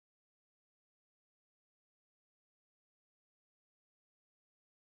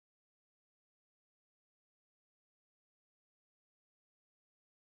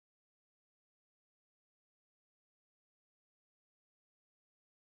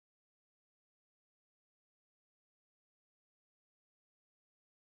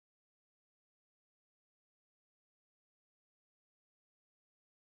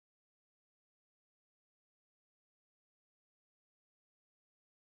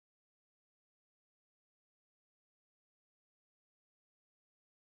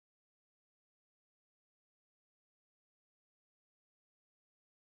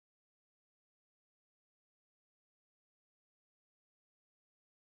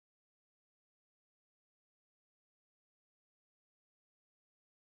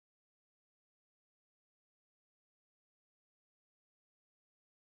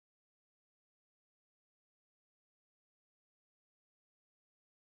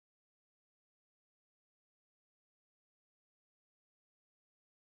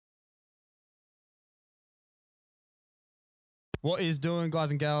What is doing, guys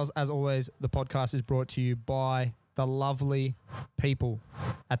and gals? As always, the podcast is brought to you by the lovely people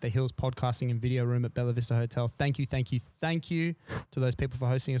at the Hills Podcasting and Video Room at Bella Vista Hotel. Thank you to those people for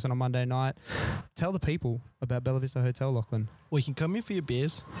hosting us on a Monday night. Tell the people about Bella Vista Hotel, Lachlan. Well, you can come here for your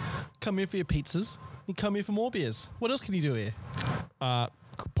beers, come here for your pizzas, you come here for more beers. What else can you do here?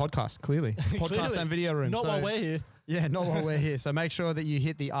 Podcast, clearly. Podcast Clearly. and Video Room. Not while we're here. Yeah, not while we're here. So make sure that you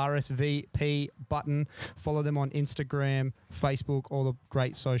hit the RSVP button. Follow them on Instagram, Facebook, all the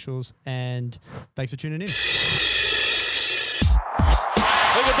great socials. And thanks for tuning in. Iguodala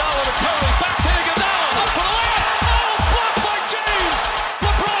to Curry, back to Iguodala, up for the layup. Oh, blocked by James.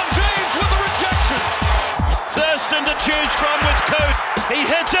 LeBron James with the rejection. Thurston to choose from with Coach. He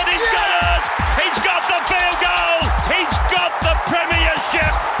hits it, he's got it. He's got the field goal. He's got the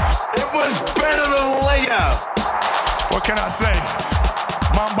premiership. It was better than layup. What can I say?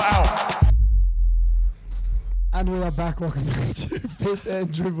 Mamba out. And we are back. Welcome back to Fifth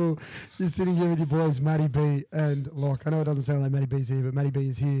and Dribble. You're sitting here with your boys, Matty B and Locke. I know it doesn't sound like Matty B's here, but Matty B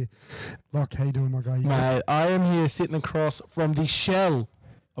is here. Locke, how you doing, my guy? Mate, I am here sitting across from the shell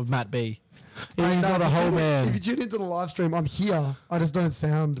of Matt B. He's not a whole man. If you tune into the live stream, I'm here. I just don't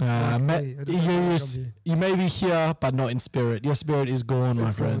sound like me. I just don't sound like I'm here. You may be here, but not in spirit. Your spirit is gone, my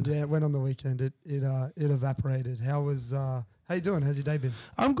It's friend. gone. Yeah, it went on the weekend. It evaporated. How you doing? How's your day been?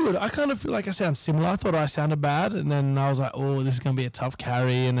 I'm good. I kind of feel like I sound similar. I thought I sounded bad, and then I was like, oh, this is going to be a tough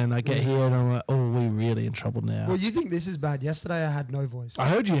carry. And then I get here, and I'm like, oh, we're really in trouble now. Well, you think this is bad. Yesterday, I had no voice. I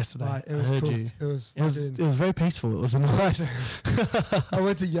heard you yesterday. Right, it was I heard cooked. you. It was It was very peaceful. It was nice. I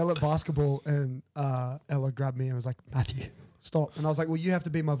went to yell at basketball and Ella grabbed me and was like, Matthew, stop. And I was like, well, you have to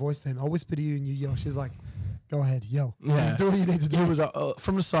be my voice then. I'll whisper to you and you yell. She's like, go ahead, yell. Yeah. Do what you need to do. It was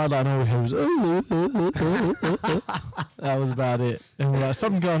from the sideline over here. It was that was about it. And we're like,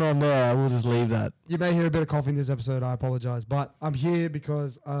 something going on there. We'll just leave that. You may hear a bit of coughing this episode. I apologize. But I'm here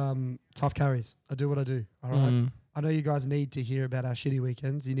because tough carries. I do what I do. All right. I know you guys need to hear about our shitty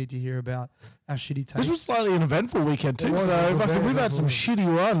weekends. You need to hear about our shitty takes. This was slightly an eventful weekend too. It was So eventful, fucking, we've very had some eventful.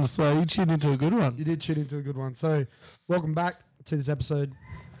 shitty ones. So you tuned into a good one. You did tune into a good one. So welcome back to this episode.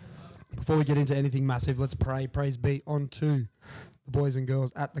 Before we get into anything massive, let's pray. Praise be unto the boys and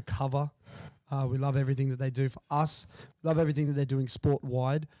girls at the cover. We love everything that they do for us. Love everything that they're doing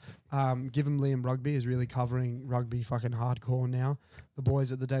sport-wide. Give them Liam Rugby is really covering rugby fucking hardcore now. The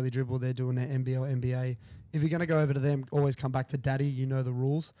boys at the Daily Dribble, they're doing their NBL, NBA. If you're going to go over to them, always come back to Daddy. You know the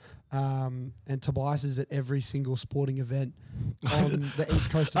rules. And Tobias is at every single sporting event on the east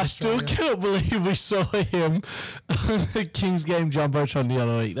coast of I Australia. still cannot believe we saw him on the Kings game Jumbotron the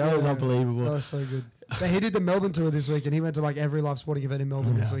other week. That was unbelievable. That was so good. But he did the Melbourne tour this week, and he went to like every live sporting event in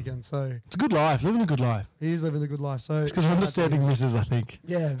Melbourne this weekend. So It's a good life, living a good life. he is living the good life. So It's because shout out to understanding him. misses, I think.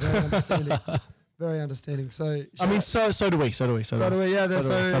 Yeah, very understanding. Very understanding. So I mean, so do we. so do we. Yeah, they're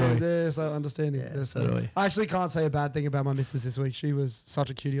do we. they're so understanding. They're so do we. I actually can't say a bad thing about my missus this week. She was such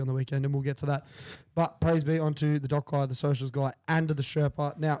a cutie on the weekend, and we'll get to that. But praise be onto the doc guy, the socials guy, and to the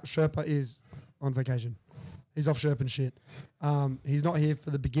Sherpa. Now Sherpa is on vacation. He's off Sherpa and shit. He's not here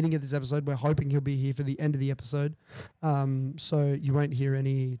for the beginning of this episode. We're hoping he'll be here for the end of the episode. So you won't hear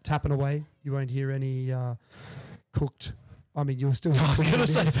any tapping away. You won't hear any cooked. I mean, you'll still. I was going to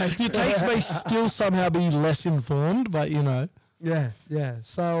say, your takes may still somehow be less informed, but you know. Yeah.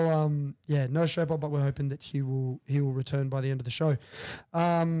 So no Sherpa, but we're hoping that he will return by the end of the show.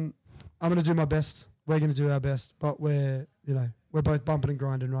 I'm going to do my best. We're going to do our best, but we're both bumping and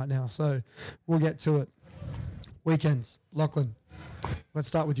grinding right now. So we'll get to it. Weekends, Lachlan. Let's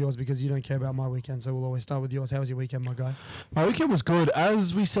start with yours because you don't care about my weekend, so we'll always start with yours. How was your weekend, my guy? My weekend was good.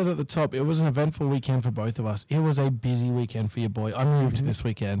 As we said at the top, it was an eventful weekend for both of us. It was a busy weekend for your boy. I moved this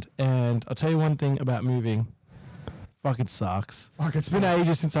weekend, and I'll tell you one thing about moving. Fucking sucks. It's been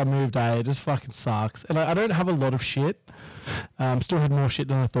ages since I moved, It just fucking sucks. And I don't have a lot of shit. Still had more shit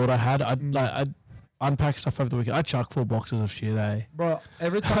than I thought I had. I unpack stuff over the weekend. I chuck 4 boxes of shit, Bro,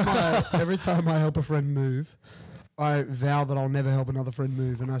 every time I help a friend move, I vow that I'll never help another friend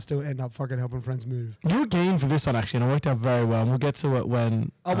move, and I still end up fucking helping friends move. You were keen for this one, actually, and it worked out very well. And we'll get to it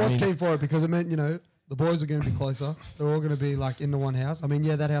when... I was keen for it because it meant, the boys are going to be closer. They're all going to be, like, in the one house. I mean,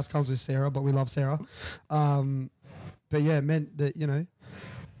 yeah, that house comes with Sarah, but we love Sarah. But, yeah, it meant that,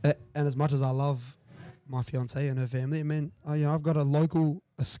 and as much as I love my fiancée and her family, it meant, I've got a local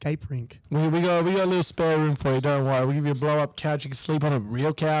escape rink. We got a little spare room for you, don't worry. We'll give you a blow-up couch. You can sleep on a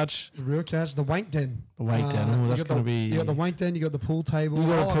real couch. The real couch, the wank den. The wank den. Oh, that's going to be... You got the wank den, you got the pool table. You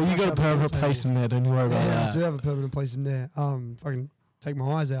got a permanent place in there, don't you worry about Yeah, that. I do have a permanent place in there. Fucking take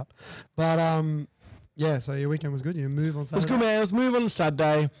my eyes out. But, yeah, so your weekend was good. You move on It was Saturday. good, man. I was moving on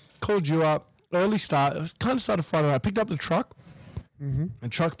Saturday. Called you up. Early start. It was kind of started Friday night. I picked up the truck.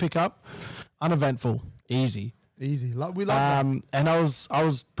 And truck pickup, uneventful, easy. Easy. We love that. And I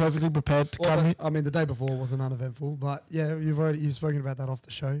was perfectly prepared to come here. I mean, the day before wasn't uneventful, but yeah, you've spoken about that off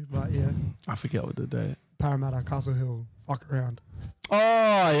the show. But yeah, I forget what the day. Parramatta, Castle Hill, fuck around. Oh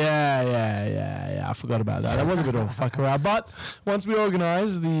yeah. I forgot about that. That was a bit of a fuck around. But once we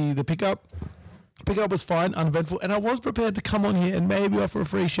organised the pickup was fine, uneventful, and I was prepared to come on here and maybe offer a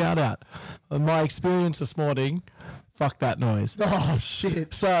free shout out. My experience this morning, fuck that noise. Oh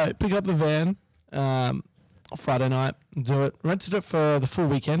shit! So pick up the van. Friday night, do it. Rented it for the full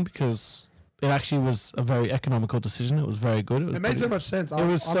weekend because it actually was a very economical decision. It was very good. It made so much sense. I'm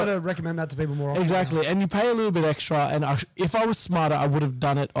going to recommend that to people more often. Exactly. And you pay a little bit extra. And if I was smarter, I would have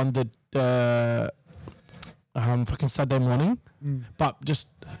done it on the fucking Saturday morning. But just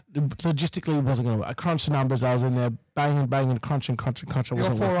logistically, it wasn't going to work. I crunched the numbers. I was in there banging, crunching. It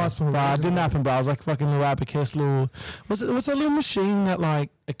wasn't 4 hours for a reason. It didn't happen, bro. I was like fucking little abacus, what's that little machine that like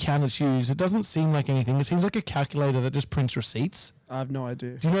accountants use? It doesn't seem like anything. It seems like a calculator that just prints receipts. I have no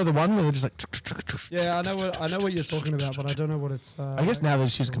idea. Do you know the one where they're just like? Yeah, I know what you're talking about, but I don't know what it's. I guess now they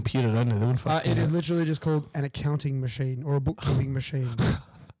just use a computer, don't they? It is literally just called an accounting machine or a bookkeeping machine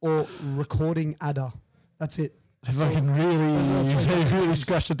or recording adder. That's it. They fucking really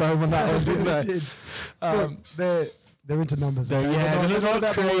scratched the dome on that one, didn't they? They're into numbers. They're not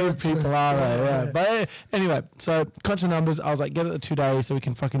creative people, are they? Yeah. But anyway, so crunch the numbers. I was like, get it the 2 days so we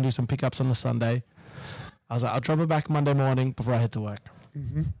can fucking do some pickups on the Sunday. I was like, I'll drop it back Monday morning before I head to work.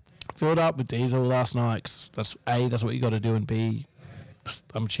 Filled up with diesel last night. 'Cause that's A, that's what you got to do, and B,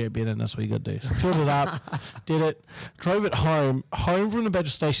 I'm a champion and that's what you got to do. So filled it up, did it, drove it home. Home from the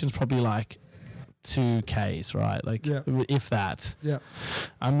petrol station's probably like 2 Ks, right? Like if that. Yeah.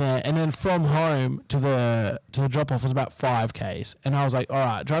 I'm there, and then from home to the drop off was about 5 Ks, and I was like, all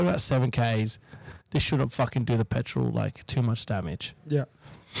right, drive about 7 Ks. This shouldn't fucking do the petrol like too much damage. Yeah.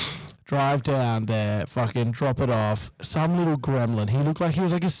 Drive down there, fucking drop it off. Some little gremlin. He looked like he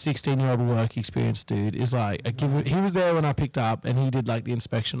was like a 16-year-old work experience dude. Is like he was there when I picked up, and he did like the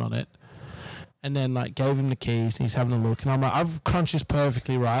inspection on it. And then like gave him the keys and he's having a look. And I'm like, I've crunched this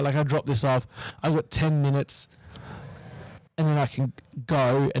perfectly right. Like I dropped this off. I've got 10 minutes and then I can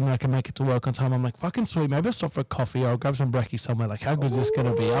go and I can make it to work on time. I'm like, fucking sweet. Maybe I'll stop for a coffee or I'll grab some brekkie somewhere. Like how good is this going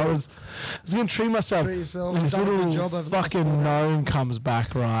to be? I was going to treat myself. And this little fucking gnome comes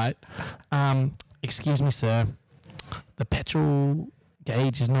back, right? Excuse me, sir. The petrol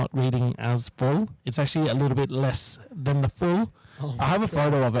gauge is not reading as full. It's actually a little bit less than the full. I have a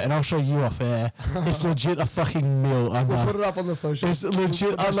photo of it, and I'll show you off air. It's legit a fucking mil under. We'll put it up on the social. It's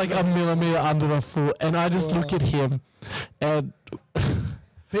legit like a millimeter under the full, and I just look at him, and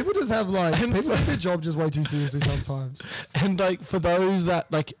people just have like people take their job just way too seriously sometimes. And like for those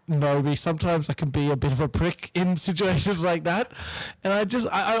that like know me, sometimes I can be a bit of a prick in situations like that, and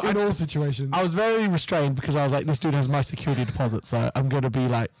in all situations, I was very restrained because I was like, this dude has my security deposit, so I'm gonna be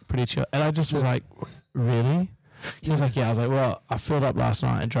like pretty chill, and I just was like, really? He was like, yeah. I was like, well, I filled up last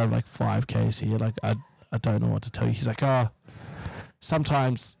night and drove like 5 Ks here. Like, I don't know what to tell you. He's like,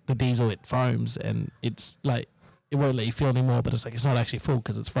 sometimes the diesel, it foams and it's like, it won't let you feel anymore, but it's like, it's not actually full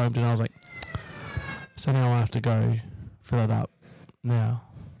because it's foamed. And I was like, so now I have to go fill it up now.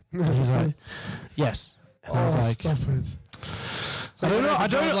 And he's like, yes. And I was like, stop it. So I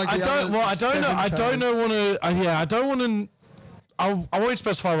don't want to. I won't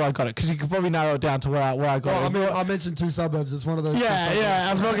specify where I got it because you could probably narrow it down to where I got it. I mean, I mentioned 2 suburbs. It's one of those. Yeah.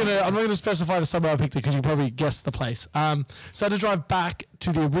 I'm not gonna specify the suburb I picked it because you probably guessed the place. So I had to drive back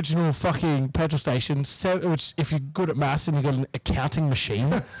to the original fucking petrol station, which, if you're good at maths and you've got an accounting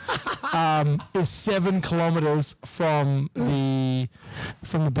machine, is 7 kilometers from the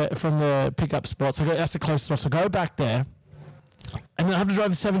pickup spot. So that's the closest spot. So go back there, and then I have to drive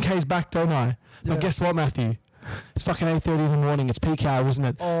the 7 Ks back, don't I? But guess what, Matthew? It's fucking 8:30 in the morning. It's peak hour, isn't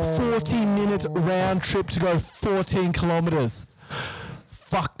it? 14-minute round trip to go 14 kilometers.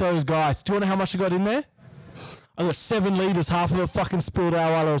 Fuck those guys. Do you want to know how much I got in there? I got 7 liters, half of it fucking spilled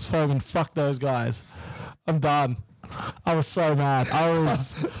out while I was foaming. Fuck those guys. I'm done. I was so mad. I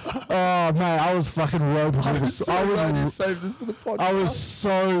was fucking ropeable. I was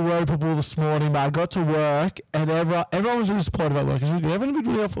so ropeable this morning, man. I got to work and everyone was really supportive at work. Everyone would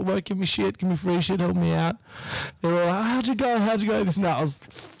really helpful at work, give me shit, give me free shit, help me out. They were like, how'd you go? This and that. I was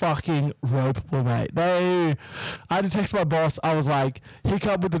fucking ropeable, mate. I had to text my boss. I was like,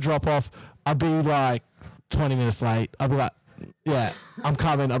 hiccup with the drop off. I'll be like 20 minutes late. I'll be like, Yeah, I'm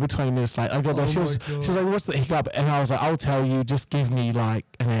coming. I'll be 20 minutes late. I got there. Oh She my was God. like, what's the hiccup? And I was like, I'll tell you. Just give me like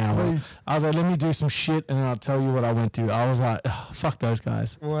an hour. Please. I was like, let me do some shit and then I'll tell you what I went through. I was like, ugh, fuck those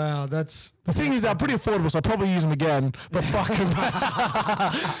guys. Wow, that's The thing is, they're pretty affordable, so I'll probably use them again. But fuck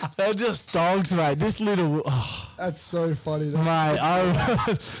them. They're just dogs, mate. This little... Oh, that's so funny. That's mate,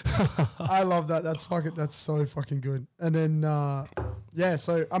 I love that. That's so fucking good. And then yeah,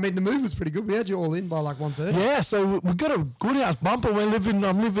 so I mean the move was pretty good. We had you all in by like 1:30. yeah, so we got a good house bumper.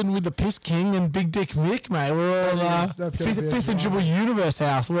 I'm living with the Piss King and Big Dick Mick, mate. We're all yes, that's gonna be a fifth and drama. Dribble Universe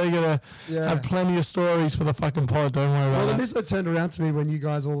house. We're going to Yeah. have plenty of stories for the fucking pod. Don't worry Well, about the that. Mizzo turned around to me when you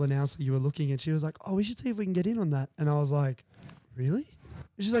guys all announced that you were looking, and she was like, "Oh, we should see if we can get in on that." And I was like, "Really?"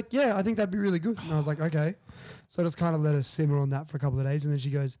 And she's like, "Yeah, I think that'd be really good." And I was like, "Okay." So I just kind of let her simmer on that for a couple of days, and then she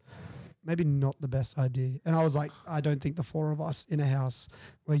goes, "Maybe not the best idea." And I was like, "I don't think the four of us in a house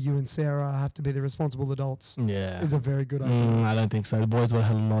where you and Sarah have to be the responsible adults Yeah. is a very good idea." I don't think so. The boys would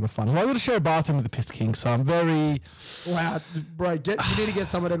have had a lot of fun. Well, I got to share a bathroom with the Piss King, so I'm very... Wow, bro, you need to get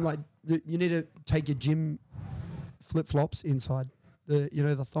some of them. Like, you need to take your gym flip flops inside. The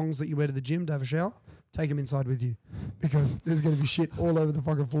thongs that you wear to the gym to have a shower. Take them inside with you, because there's going to be shit all over the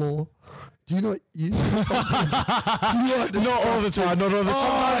fucking floor. Do you not use flip flops? Not all the time. Not all the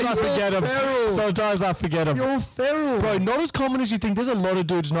time. Sometimes I you're forget them. feral. Sometimes I forget them. You're feral. Bro, not as common as you think. There's a lot of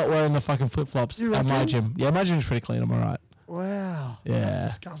dudes not wearing the fucking flip-flops You at my reckon? gym. Yeah, my gym's pretty clean. I'm all right. Wow. Yeah. That's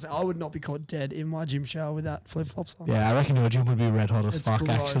disgusting. I would not be caught dead in my gym shower without flip flops on. Yeah, I reckon your gym would be red hot as It's fuck,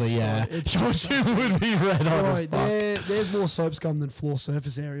 gross, actually. Yeah. bro. It's Your gym would be red hot Bro, as fuck. there's more soap scum than floor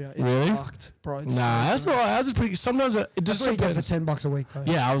surface area. It's Really? fucked, bro. It's Nah, so that's gross. all right. That's pretty... Sometimes it That's just what you get for depends. $10 a week, though.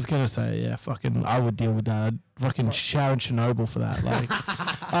 Yeah, I was going to say, yeah, fucking... I would deal with that. I'd fucking shower in Chernobyl for that. Like,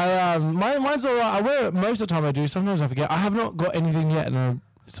 mine's all right. I wear it most of the time I do. Sometimes I forget. I have not got anything yet, and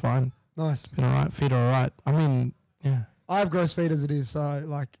it's fine. Nice. Been all right. Feet are all right. I mean, yeah. I have gross feet as it is, so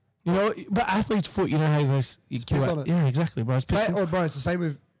like, You know, but athlete's foot, you know how those... You piss on it. Yeah, exactly, bro. It's piss on- bro, it's the same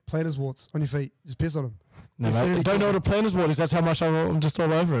with plantar's warts on your feet. Just piss on them. No, As soon mate, as I it don't know what comes- a planner's ward is. That's how much I'm just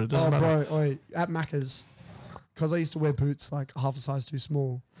all over it. It doesn't Oh, matter. bro, at Macca's, because I used to wear boots like half a size too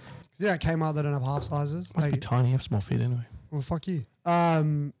small. 'Cause, you know, at Kmart they don't have half sizes. Must be They- tiny. You have small feet anyway. Well, fuck you.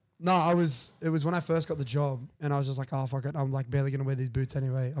 No, it was when I first got the job, and I was just like, oh, fuck it. I'm like barely going to wear these boots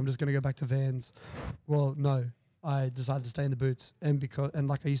anyway. I'm just going to go back to Vans. Well, no, I decided to stay in the boots. And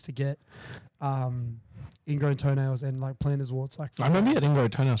like I used to get ingrown toenails and like plantar's warts. Like, I remember you had ingrown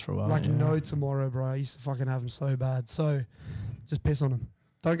toenails for a while. like yeah. no tomorrow, bro. I used to fucking have them so bad. So just piss on them.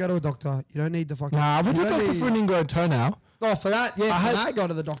 Don't go to a doctor. You don't need the fucking... Nah, I went to you the don't doctor need- for an ingrown toenail. Oh, for that? Yeah, I go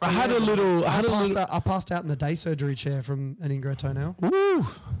to the doctor. I had yeah, a bro. little- I passed out in a day surgery chair from an ingrown toenail. Woo!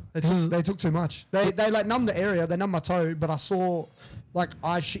 They took too much. They like numbed the area. They numbed my toe, but I saw, like,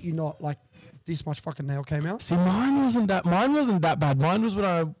 I shit you not, like this much fucking nail came out. See, mine wasn't that bad. Mine was when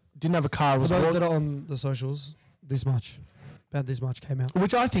I didn't have a car. It For was those that are on the socials, about this much came out.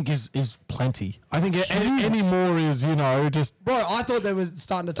 which I think is plenty. I think any more is, you know, just... Bro, I thought they were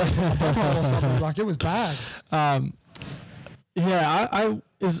starting to take a bottle or something. Like, it was bad. Yeah, I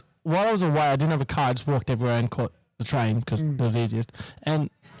while I was away, I didn't have a car. I just walked everywhere and caught the train because it was easiest. And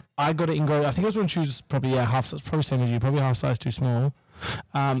I got it ingrown. I think I was wearing shoes probably half size, probably same as you, probably half size too small.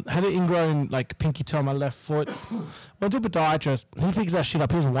 Had it ingrown like pinky toe on my left foot. Went to a podiatrist. He fixed that shit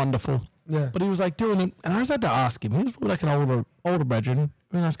up. He was wonderful. Yeah. But he was like doing it, and I just had to ask him. He was probably like an older brethren.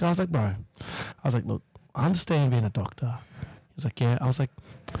 Really nice guy. I was like, bro. I was like, look, I understand being a doctor. He was like, yeah. I was like,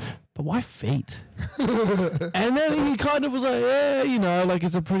 but why feet? And then he kind of was like, yeah, you know, like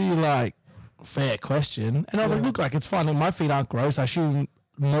it's a pretty like fair question. And I was like, look, like it's fine. Like, my feet aren't gross. I assume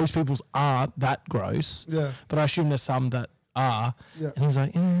most people's aren't that gross. Yeah. But I assume there's some that are. Yeah. And he's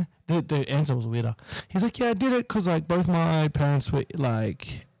like, yeah. The answer was weirder. He's like, yeah, I did it because like both my parents were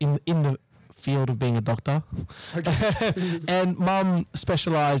like in the field of being a doctor. Okay. And mum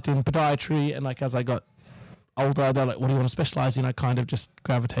specialised in podiatry, and like as I got older, they're like, what do you want to specialise in? I kind of just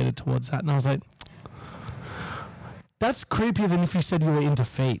gravitated towards that, and I was like, that's creepier than if you said you were into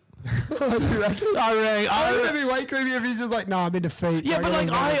feet. You reckon? I would be way creepy if he's just like, nah, I'm into feet. Yeah, but like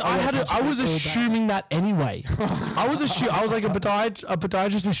I was assuming that anyway. I was like a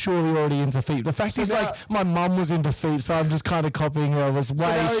podiatrist is surely already into feet. The fact So is now- like my mum was into feet, so I'm just kind of copying her. It was way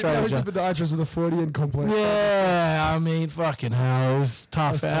That was stranger. the podiatrist with a Freudian complex. Yeah, I mean, fucking hell, it was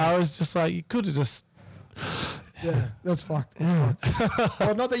tough. That's tough. I was just like, you could have just. Yeah, that's fucked. That's fucked.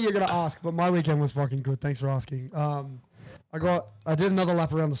 Well, not that you're gonna ask, but my weekend was fucking good. Thanks for asking. I did another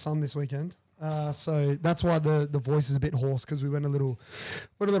lap around the sun this weekend. So that's why the voice is a bit hoarse, because we went a little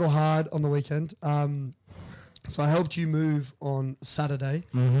hard on the weekend. So I helped you move on Saturday,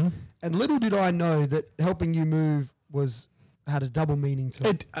 and little did I know that helping you move was had a double meaning to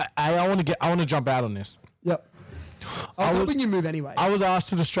it. I want to jump out on this. Yep. I was helping you move anyway. I was asked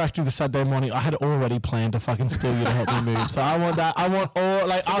to distract you the Saturday morning. I had already planned to fucking steal you to help me move. So I want that. I want all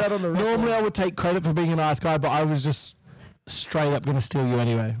like. Normally I would take credit for being a nice guy, but I was just straight up going to steal you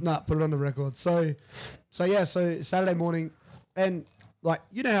anyway. Nah, put it on the record. So Saturday morning, and like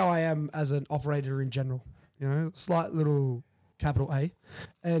you know how I am as an operator in general. You know, slight little capital A,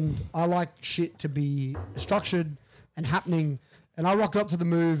 and I like shit to be structured and happening. And I rocked up to the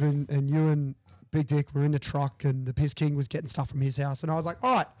move, and you and Big Dick were in the truck, and the Piss King was getting stuff from his house. And I was like,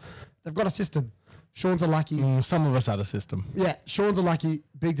 all right, they've got a system. Sean's a lucky. Some of us had a system. Yeah, Sean's a lucky.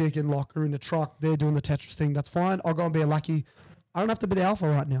 Big Dick and Locke are in the truck. They're doing the Tetris thing. That's fine. I'll go and be a lucky. I don't have to be the alpha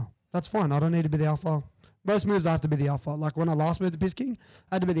right now. That's fine. I don't need to be the alpha. Most moves I have to be the alpha. Like when I last moved the Piss King,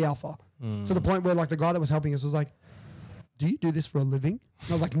 I had to be the alpha. To the point where like the guy that was helping us was like, do you do this for a living? And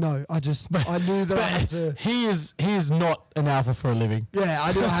I was like, no, I knew that I had to. He is not an alpha for a living. Yeah,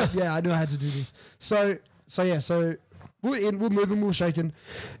 I knew I had to do this. So we're moving, we're shaking,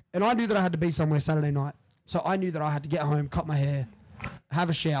 and I knew that I had to be somewhere Saturday night. So I knew that I had to get home, cut my hair,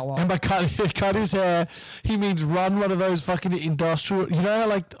 have a shower. And by cut his hair, he means run one of those fucking industrial. You know,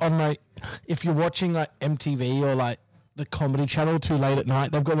 like on like if you're watching like MTV or like the Comedy Channel too late at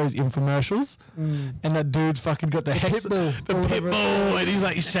night, they've got those infomercials, and that dude's fucking got the pit bull, and he's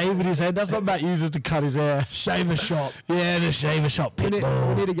like shaving his head. That's what Matt uses to cut his hair. Shaver shop. Yeah, the shaver shop. We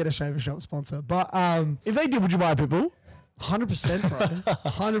need to get a shaver shop sponsor. But if they did, would you buy a pit bull? 100%, bro.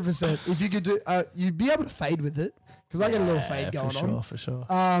 100%. If you could do, you'd be able to fade with it. Because I get a little fade going on. For sure.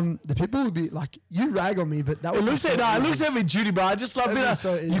 The people would be like, you rag on me, but that would it looks at me, Judy, bro. I just love it.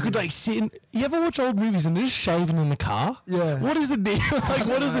 So you could like sit in. You ever watch old movies and they're just shaving in the car? Yeah. What is the deal? Like,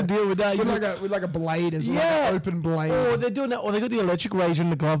 what is the deal with that? With like a blade as well, like an open blade. Or they're doing that, or they got the electric razor in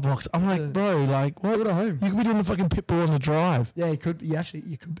the glove box. I'm like, bro, like, what? Do it at home. You could be doing the fucking pit bull on the drive. Yeah, you could. You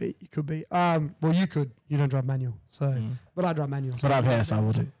could be. You could be. Well, you could. You don't drive manual, so. But I drive manual. But I have hair, so I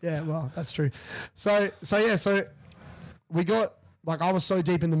will do. Yeah, well, that's true. So we got, like, I was so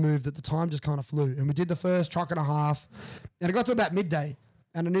deep in the move that the time just kind of flew. And we did the first truck and a half. And it got to about midday.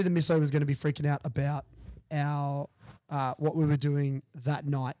 And I knew the misso was going to be freaking out about our what we were doing that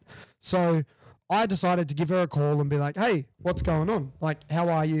night. So I decided to give her a call and be like, hey, what's going on? Like, how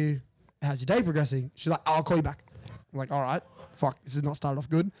are you? How's your day progressing? She's like, I'll call you back. I'm like, all right. Fuck, this has not started off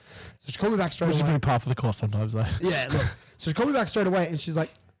good. So she called me back straight away. Which is really part of the course sometimes, though. Yeah, look. So she called me back straight away and she's like,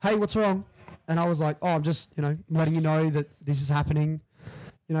 hey, what's wrong? And I was like, oh, I'm just, letting you know that this is happening.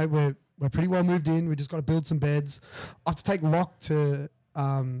 We're pretty well moved in. We just got to build some beds. I have to take Locke to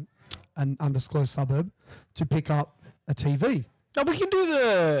an undisclosed suburb to pick up a TV. No, we can do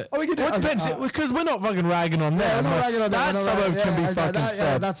the. Oh, we can do it. Depends, because we're not fucking ragging on that. Yeah, we're not ragging on that. That suburb can be fucking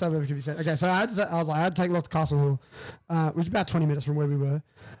sad. Yeah, that suburb can be sad. Okay, so I had to take Locke to Castle Hill, which is about 20 minutes from where we were,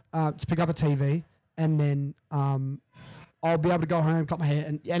 to pick up a TV, and then I'll be able to go home, cut my hair,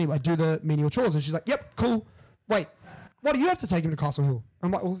 and anyway, do the menial chores. And she's like, yep, cool. Wait, why do you have to take him to Castle Hill?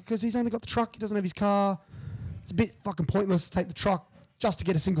 I'm like, well, because he's only got the truck. He doesn't have his car. It's a bit fucking pointless to take the truck just to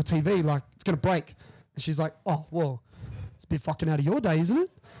get a single TV. Like, it's going to break. And she's like, oh, well, it's a bit fucking out of your day, isn't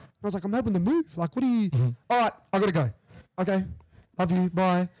it? And I was like, I'm helping to move. Like, what are you? All right, I got to go. Okay, love you,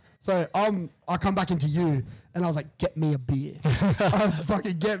 bye. So I come back into you, and I was like, get me a beer. I was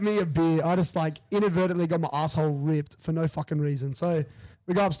fucking, get me a beer. I just like inadvertently got my asshole ripped for no fucking reason. So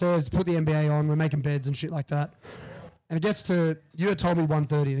we go upstairs, put the NBA on, we're making beds and shit like that. And it gets to, you had told me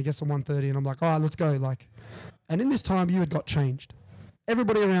 1:30, and it gets to 1:30, and I'm like, all right, let's go. Like, and in this time, you had got changed.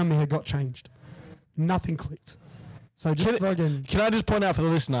 Everybody around me had got changed. Nothing clicked. So just Can I just point out for the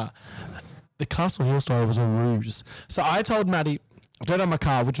listener, the Castle Hill story was a ruse. So I told Maddie, I don't have my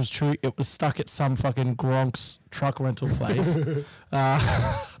car, which was true. It was stuck at some fucking Gronk's truck rental place. So I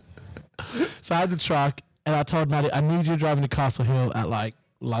had the truck, and I told Maddie, I need you driving to Castle Hill at like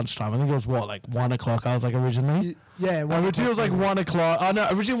lunchtime. I think it was like 1 o'clock. I was like originally. Originally it was like 1 o'clock. Oh no,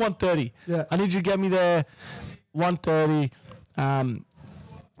 originally 1:30. Yeah. I need you to get me there 1:30.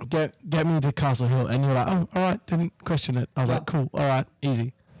 Get me to Castle Hill, and you're like, oh, all right, didn't question it. I was like, cool, all right,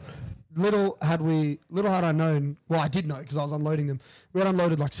 easy. Little had I known, well, I did know because I was unloading them. We had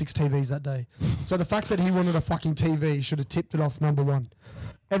unloaded like 6 TVs that day. So the fact that he wanted a fucking TV should have tipped it off number 1.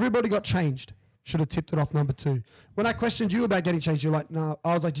 Everybody got changed. Should have tipped it off number 2. When I questioned you about getting changed, you're like, nah.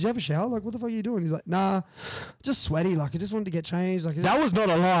 I was like, did you have a shower? Like, what the fuck are you doing? He's like, nah, just sweaty. Like, I just wanted to get changed. Like, that was not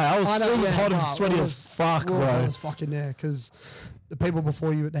a lie. I was hot and sweaty as fuck, bro. I was fucking there because the people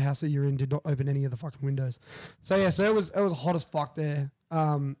before you at the house that you're in did not open any of the fucking windows. So yeah, so it was hot as fuck there.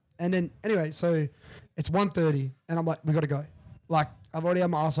 And then anyway, so it's 1:30, and I'm like, we got to go. Like, I've already had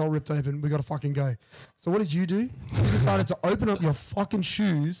my asshole ripped open. We got to fucking go. So what did you do? You decided to open up your fucking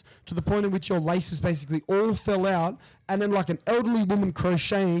shoes to the point in which your laces basically all fell out. And then like an elderly woman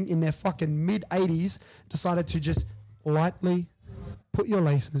crocheting in their fucking mid-80s decided to just lightly put your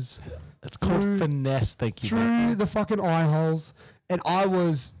laces It's called finesse, thank you. through the fucking eye holes. And I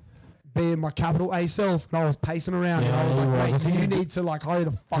was being my capital A self, and I was pacing around, and I was like, mate, you need to like hurry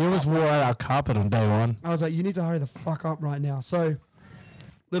the fuck He up. almost wore out our carpet on day one. I was like, you need to hurry the fuck up right now. So,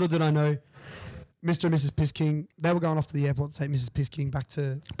 little did I know, Mr. and Mrs. Piss King, they were going off to the airport to take Mrs. Piss King back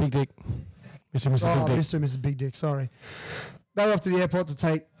to... Big Dick. Mr. and Mrs. Big Dick. Mr. and Mrs. Big Dick, sorry. They were off to the airport to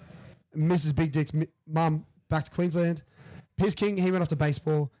take Mrs. Big Dick's mum back to Queensland. Piss King, he went off to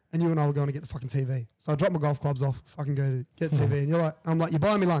baseball, and you and I were going to get the fucking TV. So I dropped my golf clubs off, fucking go to get TV, and you're like, I'm like, you're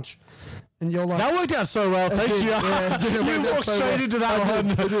buying me lunch. And you're like... That worked out so well, thank you. You walked straight into that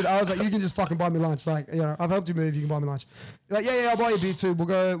one. I did. I was like, you can just fucking buy me lunch. Like, you know, I've helped you move, you can buy me lunch. You're like, yeah, I'll buy you a beer too. We'll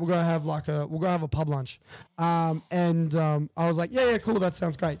go have a pub lunch. I was like, yeah, cool, that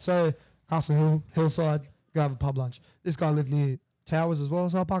sounds great. So Castle Hill, Hillside, go have a pub lunch. This guy lived near Towers as well,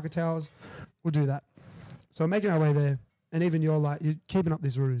 so I'll park at Towers. We'll do that. So we're making our way there. And even you're like, you're keeping up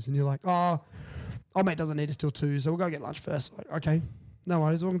this ruse. And you're like, oh, mate doesn't need us till 2, so we'll go get lunch first. Like, okay, no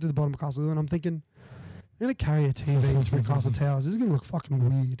worries. Walking to the bottom of Castle Hill, and I'm thinking, I'm going to carry a TV through Castle Towers. This is going to look fucking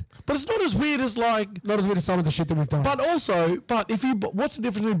weird. But it's not as weird as like... Not as weird as some of the shit that we've done. But if you... What's the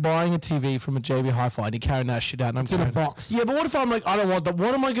difference between buying a TV from a JB Hi-Fi and you're carrying that shit out and I'm it's in a box. Yeah, but what if I'm like, I don't want that?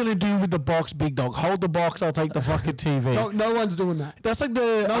 What am I going to do with the box, big dog? Hold the box, I'll take the fucking TV. No one's doing that. That's like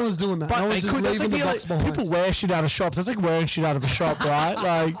the... No one's doing that. But No one's just leaving the box behind. People wear shit out of shops. That's like wearing shit out of a shop, right?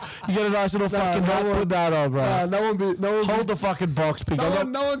 Like, you get a nice little fucking hat, put that on, bro. No one hold the fucking box, big dog.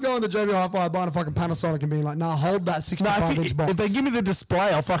 No one going to JB Hi-Fi buying a fucking Panasonic and being like, nah, hold that 65-inch box. If they give me the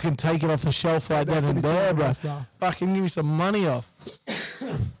display, I'll fucking take it off the shelf right then and there, bro. Fucking give me some money off.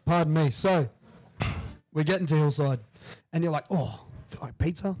 Pardon me. So, we're getting to Hillside, and you're like, oh, feel like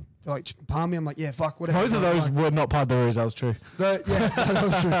pizza? Feel like chicken palmy? I'm like, yeah, fuck, whatever. Both of those were not part of the ruse, that was true. That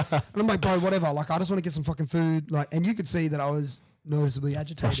was true. And I'm like, bro, whatever. Like, I just want to get some fucking food. Like, and you could see that I was noticeably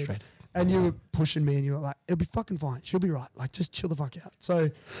agitated. Frustrated. And you were pushing me, and you were like, it'll be fucking fine. She'll be right. Like, just chill the fuck out. So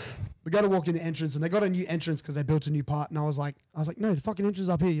we go to walk in the entrance, and they got a new entrance because they built a new part. And I was like, no, the fucking entrance is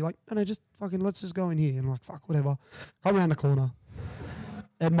up here. You're like, no, just fucking, let's just go in here. And I'm like, fuck, whatever. Come around the corner.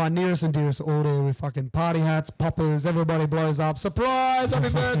 And my nearest and dearest are all there with fucking party hats, poppers, everybody blows up. Surprise, happy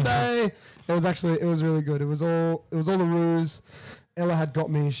birthday. It was really good. It was all the ruse. Ella had got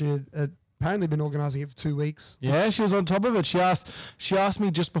me. She had apparently been organising it for 2 weeks. Yeah, she was on top of it. She asked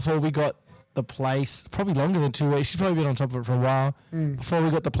me just before we got the place, probably longer than 2 weeks. She's probably been on top of it for a while. Before we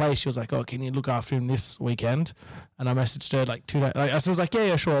got the place, she was like, oh, can you look after him this weekend? And I messaged her like 2 days. Like, I was like,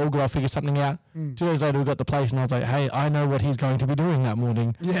 yeah, sure, all good. I'll figure something out. 2 days later, we got the place, and I was like, hey, I know what he's going to be doing that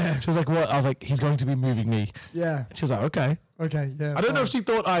morning. Yeah. She was like, what? I was like, he's going to be moving me. Yeah. She was like, okay. Okay, yeah. I don't know if she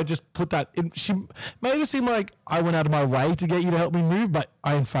thought I just put that in. She made it seem like I went out of my way to get you to help me move, but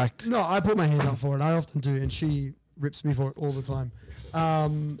I, in fact... No, I put my hand up for it. I often do, and she rips me for it all the time.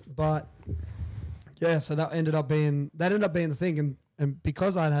 But... yeah, so that ended up being the thing, and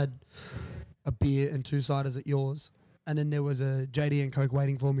because I'd had a beer and 2 ciders at yours, and then there was a JD and Coke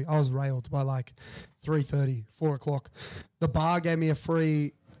waiting for me, I was railed by like 3:30, 4 o'clock. The bar gave me a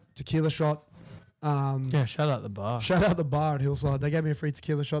free tequila shot. Yeah, shout out the bar. Shout out the bar at Hillside. They gave me a free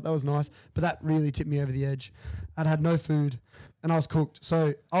tequila shot. That was nice, but that really tipped me over the edge. I'd had no food, and I was cooked.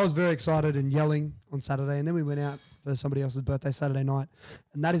 So I was very excited and yelling on Saturday, and then we went out for somebody else's birthday Saturday night.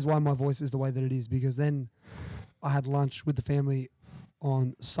 And that is why my voice is the way that it is, because then I had lunch with the family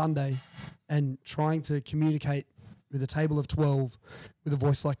on Sunday, and trying to communicate with a table of 12 with a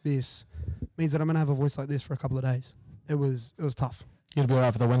voice like this means that I'm going to have a voice like this for a couple of days. It was tough. You going to be all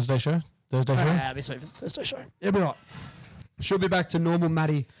right for the Wednesday show? Thursday show? I'll be sweet for the Thursday show. It'll be right. She'll be back to normal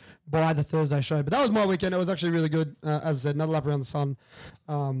Maddie by the Thursday show. But that was my weekend. It was actually really good. As I said, another lap around the sun.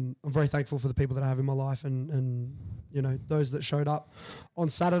 I'm very thankful for the people that I have in my life, and you know, those that showed up on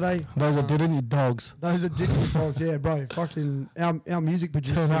Saturday. Those that didn't, you dogs. Those that didn't, dogs. Yeah, bro. Fucking our music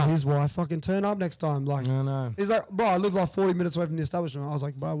producer and his wife fucking turn up next time. Like, I know. He's like, bro, I live like 40 minutes away from the establishment. I was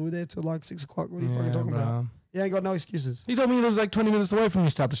like, bro, we were there till like 6 o'clock. What are you fucking talking about? He ain't got no excuses. He told me he lives like 20 minutes away from the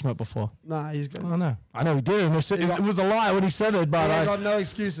establishment before. Nah, he's got... I know he did. And it was a lie when he said it, but... He ain't got no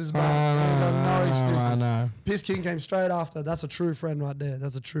excuses, bro. He ain't got no excuses. I know. Piss King came straight after. That's a true friend right there.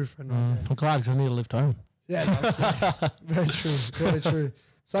 That's a true friend right there. I'm glad because I need to lift home. Yeah, very true. Very true.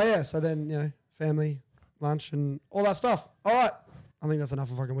 So, yeah. So then, you know, family, lunch, and all that stuff. All right. I think that's enough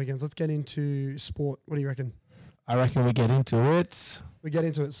for fucking weekends. Let's get into sport. What do you reckon? I reckon we get into it. We get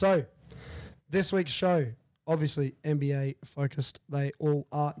into it. So, this week's show... obviously NBA focused. They all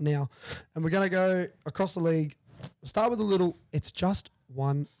are now. And we're going to go across the league. Start with a little, it's just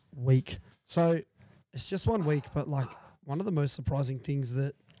 1 week. So it's just 1 week, but like one of the most surprising things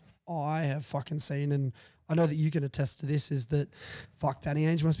that I have fucking seen, and I know that you can attest to this, is that Danny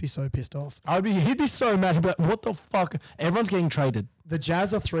Ainge must be so pissed off. He'd be so mad about what the fuck. Everyone's getting traded. The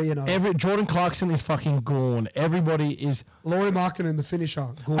Jazz are 3-0. Jordan Clarkson is fucking gone. Everybody is. Lauri Markkanen, the finisher,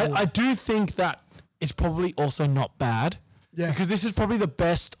 gone. I do think that it's probably also not bad. Yeah. Because this is probably the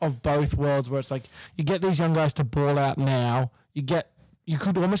best of both worlds, where it's like you get these young guys to ball out now. You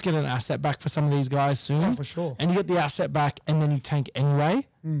could almost get an asset back for some of these guys soon. Oh, for sure. And you get the asset back, and then you tank anyway.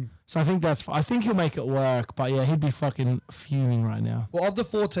 So I think he'll make it work. But yeah, he'd be fucking fuming right now. Well, of the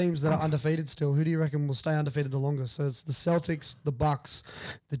 4 teams that are undefeated still, who do you reckon will stay undefeated the longest? So it's the Celtics, the Bucks,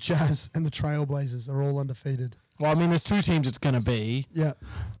 the Jazz, and the Trailblazers are all undefeated. Well, I mean, there's 2 teams it's going to be. Yeah.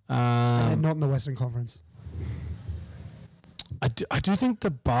 And they're not in the Western Conference. I do think the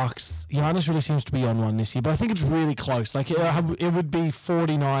Bucks, Giannis really seems to be on one this year, but I think it's really close. Like it would be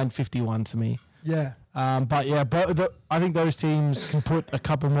 49-51 to me. Yeah. But yeah, I think those teams can put a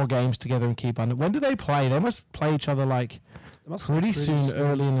couple more games together and keep under. When do they play? They must play each other pretty soon,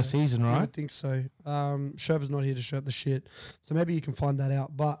 early in the season, right? I think so. Sherpa's not here to sherp the shit, so maybe you can find that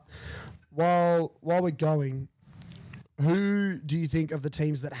out. But while we're going, who do you think of the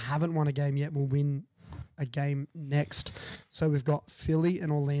teams that haven't won a game yet will win a game next? So we've got Philly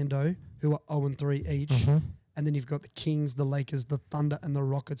and Orlando, who are 0-3 each. Mm-hmm. And then you've got the Kings, the Lakers, the Thunder, and the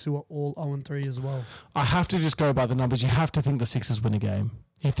Rockets, who are all 0-3 as well. I have to just go by the numbers. You have to think the Sixers win a game.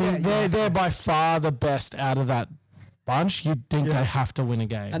 You think they're by far the best out of that bunch. You'd think they have to win a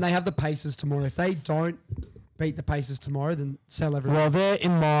game. And they have the Pacers tomorrow. If they don't beat the Pacers tomorrow, then sell everyone. Well, they're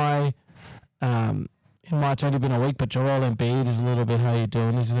in my... it's only been a week, but Joel Embiid is a little bit, how you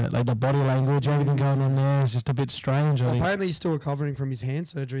doing, isn't it? Like the body language, everything going on there is just a bit strange. Well, apparently he's still recovering from his hand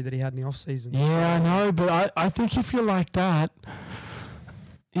surgery that he had in the off-season. Yeah, I know, but I think if you're like that,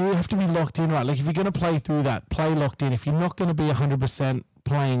 you have to be locked in, right? Like if you're going to play through that, play locked in. If you're not going to be 100%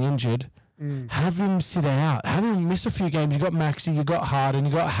 playing injured, have him sit out. Have him miss a few games. You got Maxey, you got Harden,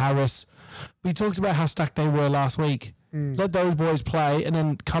 you got Harris. We talked about how stacked they were last week. Let those boys play and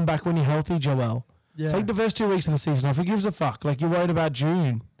then come back when you're healthy, Joel. Yeah. Take the first 2 weeks of the season off. Who gives a fuck? Like, you're worried about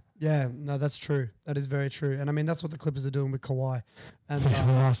June. Yeah, no, that's true. That is very true. And I mean, that's what the Clippers are doing with Kawhi. And the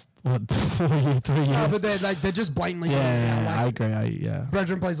last, 3 years? No, but they're just blatantly doing it. I agree.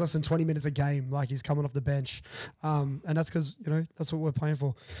 Brethren plays less than 20 minutes a game. Like, he's coming off the bench. And that's because, that's what we're playing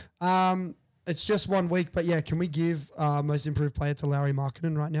for. It's just 1 week. But yeah, can we give most improved player to Lauri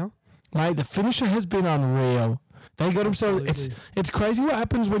Markkanen right now? Mate, the finisher has been unreal. They got him so... It's crazy what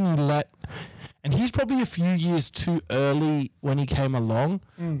happens when you let... And he's probably a few years too early when he came along.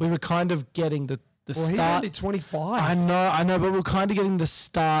 We were kind of getting the start. He's only 25. I know, but we're kind of getting the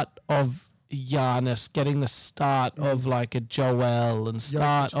start of Giannis, getting the start of like a Joel and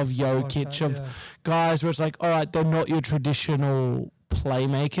start of Jokic, of guys where it's like, all right, they're not your traditional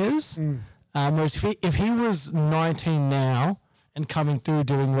playmakers. Whereas if he was 19 now and coming through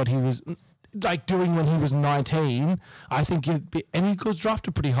doing what he was... like doing when he was 19, I think and he was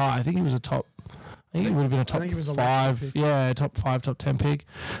drafted pretty high. I think he was I think he would have been a top 5. Yeah, top 5, top 10 pick.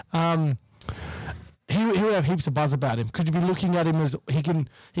 He would have heaps of buzz about him. Could you be looking at him as he can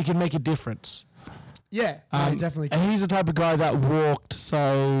make a difference? Yeah, he definitely can. And he's the type of guy that walked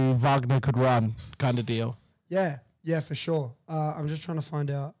so Wagner could run, kind of deal. Yeah, for sure. I'm just trying to find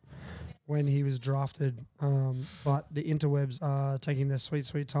out when he was drafted, but the interwebs are taking their sweet,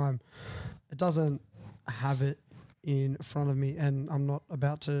 sweet time. It doesn't have it in front of me, and I'm not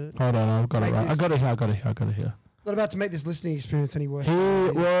about to... Hold on, I've got it right. I got it here. Not about to make this listening experience any worse. He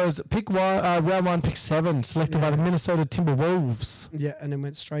was round 1, pick 7, selected by the Minnesota Timberwolves. Yeah, and then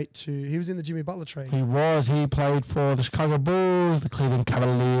went straight to... He was in the Jimmy Butler trade. He played for the Chicago Bulls, the Cleveland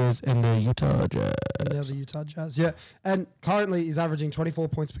Cavaliers, and the Utah Jazz. And now the Utah Jazz, yeah. And currently he's averaging 24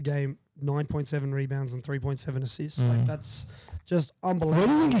 points per game, 9.7 rebounds, and 3.7 assists. Like, that's just unbelievable. Where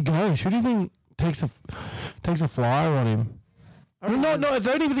do you think he goes? Who do you think takes a flyer on him? No, I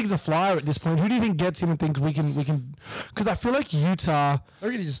don't even think he's a flyer at this point. Who do you think gets him and thinks we can? Because I feel like Utah. I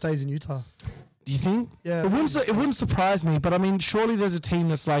reckon he just stays in Utah. Do you think? Yeah. It wouldn't surprise me, but I mean, surely there's a team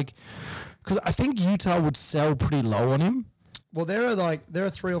that's like, because I think Utah would sell pretty low on him. Well, there are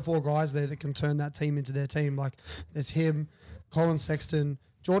 3 or 4 guys there that can turn that team into their team. Like, there's him, Colin Sexton,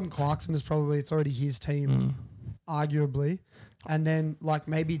 Jordan Clarkson it's already his team, arguably. And then, like,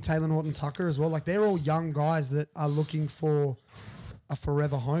 maybe Taylor Horton-Tucker as well. Like, they're all young guys that are looking for a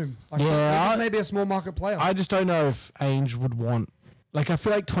forever home. Like, maybe a small market player. I just don't know if Ainge would want Like, I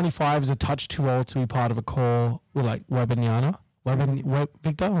feel like 25 is a touch too old to be part of a core with, like, Wembanyama.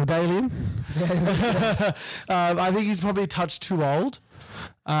 Victor Wembanyama. I think he's probably a touch too old.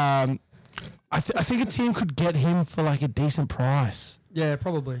 I think a team could get him for, like, a decent price. Yeah,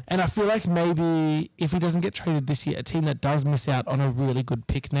 probably. And I feel like maybe if he doesn't get traded this year, a team that does miss out on a really good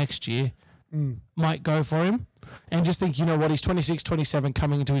pick next year might go for him. And just think, you know what, he's 26, 27,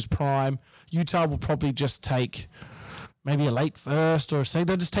 coming into his prime. Utah will probably just take maybe a late first or say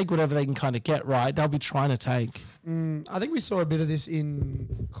they'll just take whatever they can kind of get right. They'll be trying to take. I think we saw a bit of this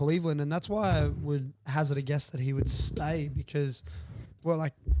in Cleveland, and that's why I would hazard a guess that he would stay because, well,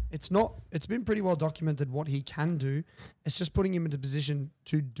 like it's been pretty well documented what he can do. It's just putting him into position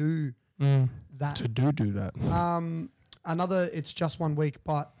to do that. To do that. It's just 1 week,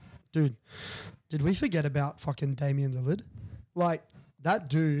 but dude, did we forget about fucking Damian Lillard? Like, that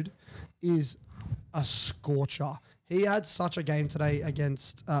dude is a scorcher. He had such a game today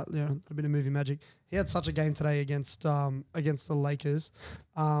against, a bit of movie magic. He had such a game today against the Lakers.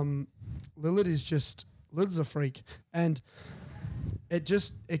 Lillard's a freak. And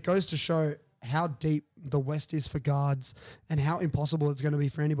it goes to show how deep the West is for guards and how impossible it's going to be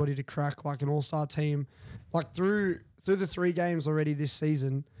for anybody to crack like an all-star team. Like through the 3 games already this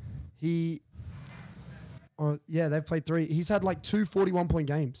season, they've played 3. He's had like 2 41-point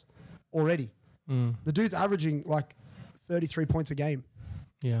games already. The dude's averaging like 33 points a game.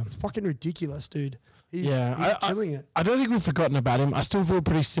 Yeah. It's fucking ridiculous, dude. He's killing it. I don't think we've forgotten about him. I still feel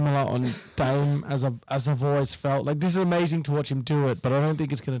pretty similar on Dame as I've always felt. Like, this is amazing to watch him do it, but I don't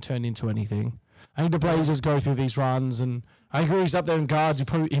think it's going to turn into anything. I think the Blazers go through these runs, and I agree he's up there in guards.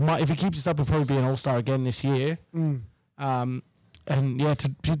 He might, if he keeps this up, he'll probably be an all-star again this year. And yeah, to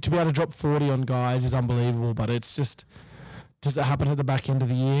be able to drop 40 on guys is unbelievable, but it's just, does it happen at the back end of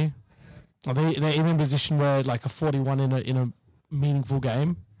the year? Are they're even in a position where like a 41 in a meaningful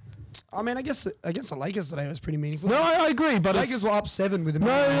game? I mean, I guess against the Lakers today it was pretty meaningful. No, I agree, but Lakers were up 7 with a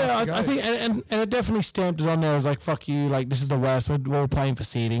minute. I think, and it definitely stamped it on there as like, fuck you, like this is the West. We're all playing for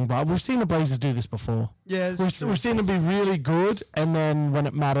seeding, but we've seen the Blazers do this before. Yeah, we've seen them be really good, and then when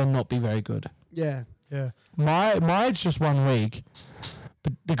it mattered, not be very good. Yeah. It's just 1 week,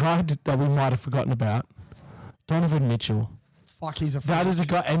 but the guy that we might have forgotten about, Donovan Mitchell. Fuck, he's a. That is a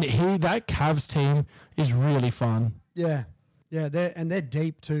guy, and that Cavs team is really fun. Yeah, they're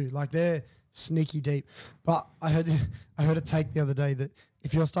deep too. Like, they're sneaky deep. But I heard a take the other day that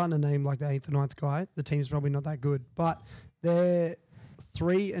if you're starting to name like the 8th or 9th guy, the team's probably not that good. But they're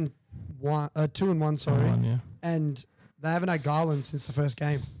 2-1, sorry, and they haven't had Garland since the first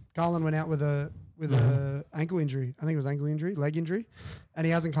game. Garland went out with a ankle injury. I think it was leg injury, and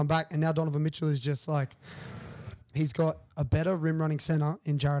he hasn't come back. And now Donovan Mitchell is just like, he's got a better rim running center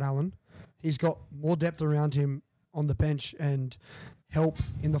in Jarrett Allen. He's got more depth around him on the bench and help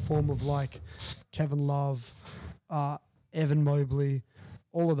in the form of like Kevin Love, Evan Mobley,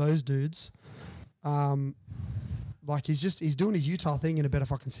 all of those dudes. Like, he's doing his Utah thing in a better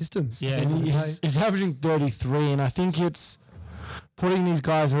fucking system. Yeah, and he's averaging 33, and I think it's putting these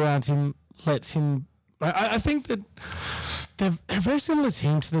guys around him lets him. I think that they're a very similar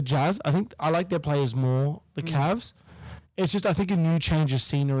team to the Jazz. I think I like their players more, the Cavs. It's just, I think, a new change of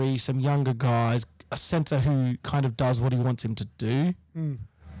scenery, some younger guys, a center who kind of does what he wants him to do. Yeah,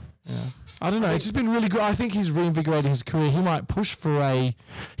 I don't know. It's just been really good. I think he's reinvigorated his career. He might push for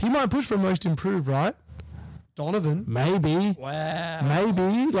most improved, right? Donovan, maybe. Wow.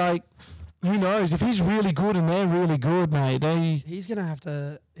 Maybe, like, who knows? If he's really good and they're really good, mate, he's gonna have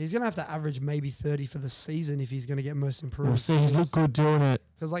to average maybe 30 for the season if he's gonna get most improved. We'll see. He's looked good doing it.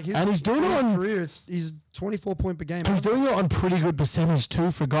 Because like he's doing it on career, he's 24 point per game. He's doing it on pretty good percentage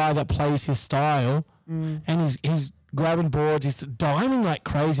too for a guy that plays his style, and he's grabbing boards. He's diming like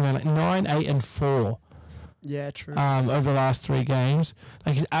crazy, man. Like 9, 8, and 4. Yeah, true. Over the last 3 games,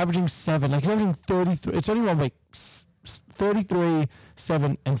 like he's averaging 7. Like he's averaging 33. It's only 1 week. 33,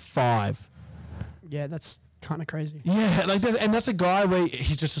 7, and 5. Yeah, that's kind of crazy. Yeah, like that's a guy where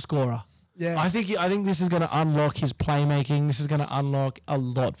he's just a scorer. Yeah, I think this is going to unlock his playmaking. This is going to unlock a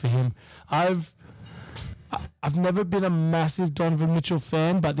lot for him. I've never been a massive Donovan Mitchell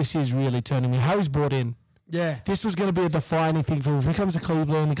fan, but this year's really turning me. How he's brought in. Yeah, this was going to be a defining thing for him. If he comes to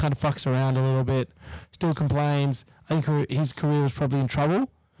Cleveland, he kind of fucks around a little bit, still complains. I think his career was probably in trouble.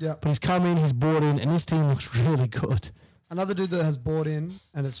 Yeah, but he's come in, he's bought in, and his team looks really good. Another dude that has bought in,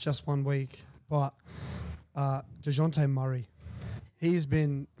 and it's just 1 week, but DeJounte Murray. He's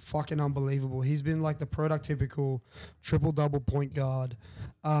been fucking unbelievable. He's been like the prototypical triple-double point guard.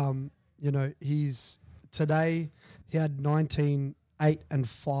 Today he had 19, 8, and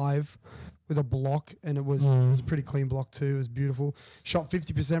 5 with a block, and it was a pretty clean block too. It was beautiful. Shot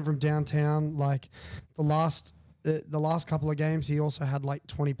 50% from downtown. Like the last couple of games, he also had like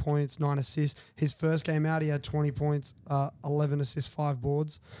 20 points, 9 assists. His first game out, he had 20 points, 11 assists, 5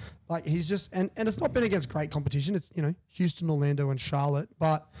 boards. Like he's just and it's not been against great competition. It's Houston, Orlando, and Charlotte,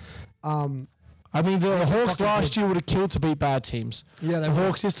 but. I mean, the Hawks last year would have killed to beat bad teams. Yeah, the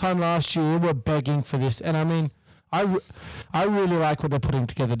Hawks this time last year were begging for this. And I mean, I really like what they're putting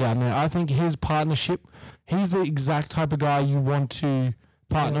together down there. I think his partnership, he's the exact type of guy you want to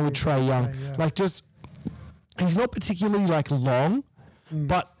partner with Trae Young. Yeah. Like he's not particularly like long,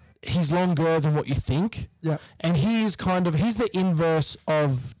 but he's longer than what you think. Yeah. And he's the inverse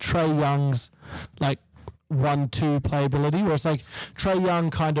of Trae Young's like 1-2 playability, where it's like Trae Young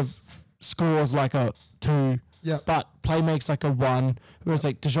kind of scores like a 2, but play makes like a 1. Whereas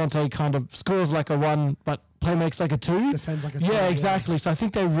like DeJounte kind of scores like a 1, but play makes like a 2. Defends like a 2. Yeah, exactly. So I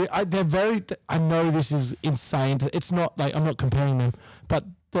think they're very. I know this is insane. It's not like I'm not comparing them, but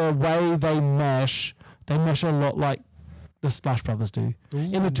the way they mesh a lot like the Splash Brothers do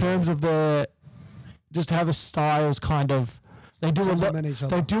in the terms of just how the styles kind of they do a lot.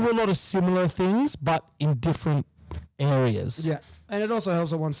 They do a lot of similar things, but in different areas. Yeah. And it also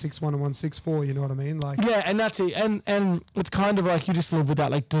helps at 161 and 164, you know what I mean? Like yeah, and that's it. And it's kind of like you just live with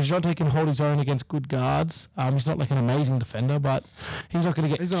that. Like DeJounte can hold his own against good guards. He's not like an amazing defender, but he's not going to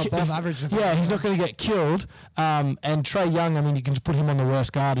get. He's not above average defender. Yeah, he's not going to get killed. And Trae Young, I mean, you can just put him on the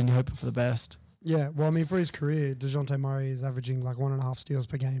worst guard and you're hoping for the best. Yeah, well, I mean, for his career, DeJounte Murray is averaging like 1.5 steals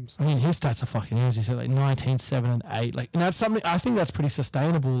per game. So. I mean, his stats are fucking easy. So like 19, 7, and 8. Like, and that's something. I think that's pretty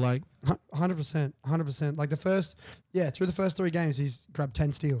sustainable. Like 100%. Like through the first 3 games, he's grabbed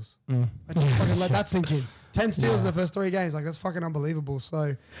 10 steals. I just fucking let that sink in. 10 steals in the first 3 games. Like that's fucking unbelievable.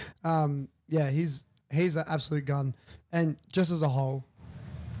 So, he's an absolute gun. And just as a whole,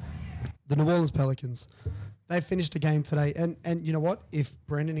 the New Orleans Pelicans. They finished the game today, and you know what? If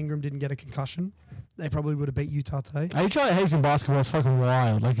Brandon Ingram didn't get a concussion, they probably would have beat Utah today. HI Hayes in basketball is fucking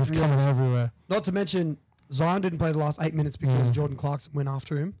wild. Like, he's coming everywhere. Not to mention, Zion didn't play the last 8 minutes because Jordan Clarkson went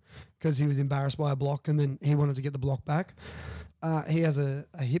after him because he was embarrassed by a block, and then he wanted to get the block back. He has a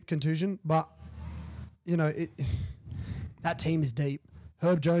hip contusion, but, that team is deep.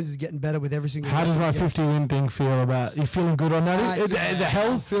 Herb Jones is getting better with every single. How does my 50-win thing feel about? You feeling good on that?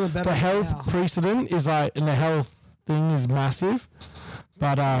 The health precedent is like, and the health thing is massive.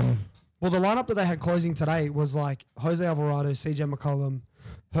 But well, the lineup that they had closing today was like Jose Alvarado, CJ McCollum,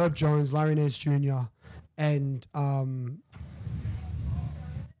 Herb Jones, Larry Nance Jr., and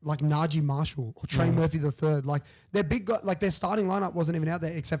like Najee Marshall or Trey Murphy III. Like their big guy, like their starting lineup wasn't even out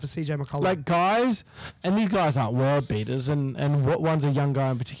there except for CJ McCollum. Like guys, and these guys aren't world beaters, and what one's a young guy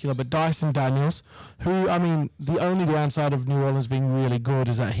in particular, but Dyson Daniels, who, I mean, the only downside of New Orleans being really good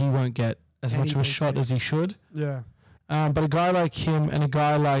is that he won't get as much of a shot as he should. Yeah. But a guy like him and a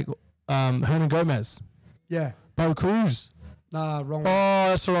guy like Hernan Gomez. Yeah. Bo Cruz. Nah, wrong one. Oh,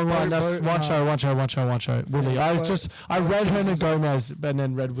 that's the wrong one. That's Wancho. Willie. I read Hernan Gomez and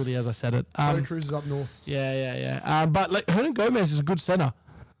then read Willie as I said it. Bo Cruz is up north. Yeah. But like Hernan Gomez is a good center.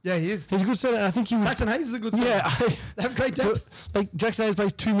 Yeah, he is. He's a good center. And I think Jackson Hayes is a good center. Yeah. They have great depth. Like Jackson Hayes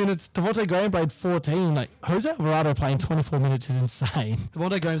plays 2 minutes. Devontae Graham played 14. Like Jose Alvarado playing 24 minutes is insane.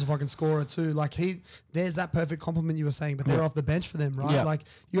 Devontae Graham's a fucking scorer too. Like there's that perfect compliment you were saying, but they're off the bench for them, right? Yeah. Like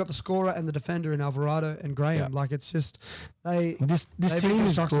you got the scorer and the defender in Alvarado and Graham. Yeah. Like it's just this team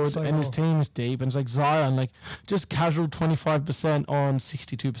is good and his team is deep, and it's like Zion, like just casual 25% on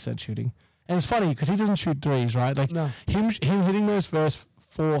 62% shooting. And it's funny because he doesn't shoot threes, right? Like him hitting those first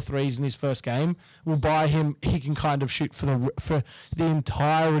 4 threes in his first game will buy him. He can kind of shoot for the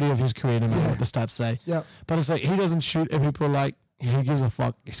entirety of his career, no matter what the stats say. Yeah. But it's like he doesn't shoot, and people are like, who gives a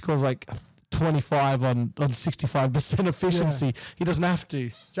fuck? He scores like 25 on 65% efficiency. Yeah. He doesn't have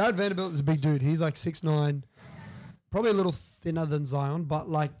to. Jared Vanderbilt is a big dude. He's like 6'9", probably a little thinner than Zion, but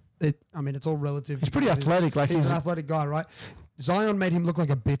like it's all relative. He's pretty athletic. Like he's an athletic guy, right? Zion made him look like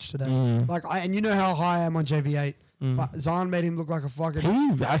a bitch today. And you know how high I am on JV8. But Zion made him look like a fucking.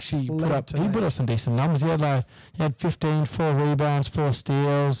 He actually put up some decent numbers. He had 15, 4 rebounds, 4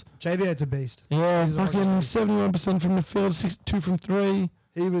 steals. JV8's a beast. Yeah, fucking 71% from the field, 62 from 3.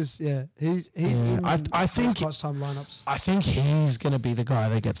 He was, he's in I think clutch time lineups. I think he's going to be the guy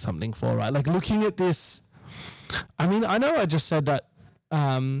they get something for, right? Like looking at this, I mean, I know I just said that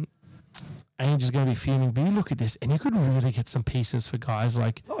Ainge is going to be fuming, but you look at this and you could really get some pieces for guys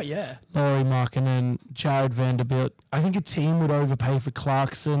like Lauri Markkanen, Jared Vanderbilt. I think a team would overpay for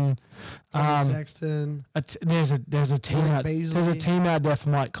Clarkson. Sexton. There's a team out. There's a team out there for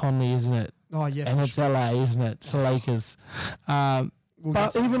Mike Conley, isn't it? Oh yeah, and it's LA, isn't it? It's the Lakers.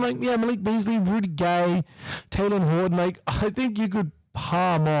 But even Malik Beasley, Rudy Gay, Taylor Horton, I think you could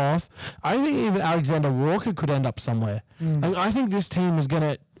palm off. I think even Alexander Walker could end up somewhere. I think this team is going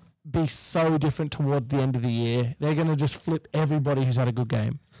to be so different toward the end of the year. They're going to just flip everybody who's had a good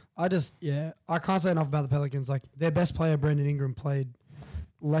game. I can't say enough about the Pelicans. Like, their best player, Brandon Ingram, played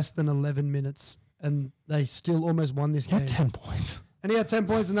less than 11 minutes, and they still almost won this He game. had 10 points. And he had 10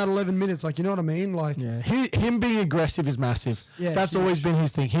 points in that 11 minutes. Like, you know what I mean? Like, Him being aggressive is massive. Yeah, That's huge. always been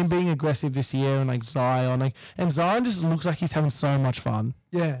his thing. Him being aggressive this year and Zion. And Zion just looks like he's having so much fun.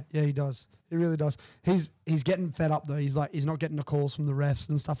 yeah, he does. He really does. He's getting fed up though. He's not getting the calls from the refs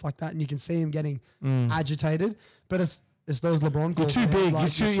and stuff like that, and you can see him getting agitated. But it's those LeBron You're calls. too man. big.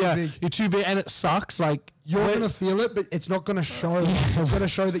 Like, You're too big, and it sucks. Like You're gonna feel it, but it's not gonna show. It's gonna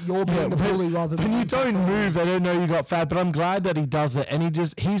show that you're being the bully rather than when you them don't tackling you. move, they don't know you got fat. But I'm glad that he does it, and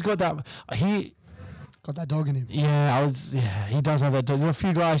he's got that. Got that dog in him. He does have that. There's a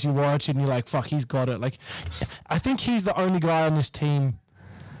few guys you watch and you're like, fuck, he's got it. Like, I think he's the only guy on this team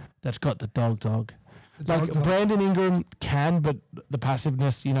that's got the dog. dog. Brandon Ingram can, but the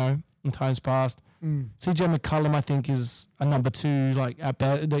passiveness, in times past. CJ McCollum, I think, is a number 2. Like at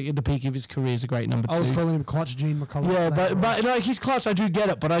the peak of his career, is a great number 2. I was calling him Clutch Gene McCollum. Yeah, today, but like he's clutch. I do get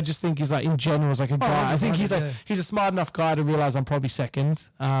it, but I just think he's like in general, is like a guy. I think he's he's a smart enough guy to realize I'm probably second.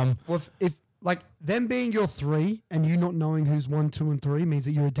 Well, if like them being your 3 and you not knowing who's 1, 2, and 3 means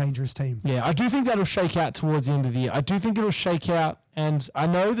that you're a dangerous team. Yeah, I do think that'll shake out towards the end of the year. I do think it'll shake out, and I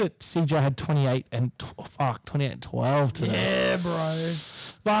know that CJ had 28 and 12 today. Yeah, bro.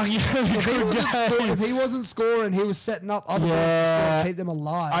 Fuck, If he wasn't scoring, he was setting up other guys to score, keep them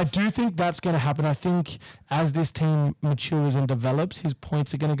alive. I do think that's going to happen. I think as this team matures and develops, his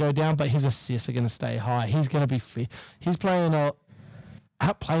points are going to go down, but his assists are going to stay high. He's going to be he's playing a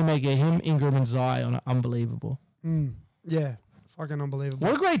playmaker. Him, Ingram, and Zion are unbelievable. Yeah, fucking unbelievable.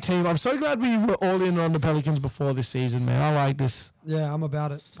 What a great team. I'm so glad we were all in on the Pelicans before this season, man. I like this. Yeah, I'm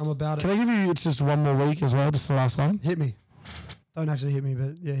about it. Can I give you just one more week as well, just the last one? Hit me. Don't actually hit me,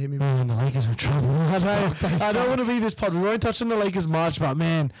 but yeah, hit me. Man, the Lakers are in trouble. I don't want to be this pod. We won't touch on the Lakers much, but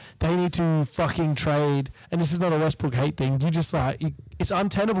man, they need to fucking trade. And this is not a Westbrook hate thing. You just it's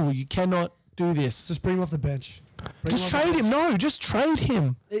untenable. You cannot do this. Just bring him off the bench. Just trade him. No, just trade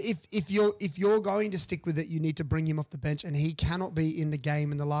him. If you're going to stick with it, you need to bring him off the bench, and he cannot be in the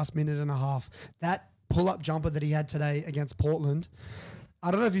game in the last minute and a half. That pull-up jumper that he had today against Portland. I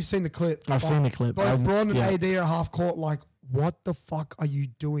don't know if you've seen the clip. I've seen the clip. Both Bron and AD are half court, like, what the fuck are you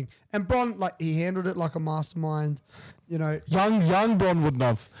doing? And Bron, he handled it like a mastermind, Young Bron wouldn't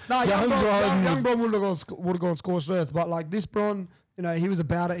have. No, young Bron would have gone scorched earth, but this Bron, he was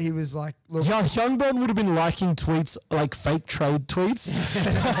about it. He was like, look. Young Bron would have been liking tweets, like fake trade tweets.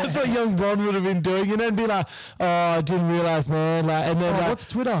 That's what Young Bron would have been doing. And then be like, oh, I didn't realize, man. And then what's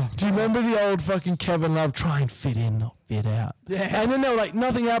Twitter? Do you remember the old fucking Kevin Love, try and fit in, not fit out? Yeah. And then they were like,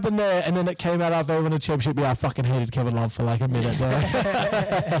 nothing happened there. And then it came out after they won a championship. Yeah, I fucking hated Kevin Love for like a minute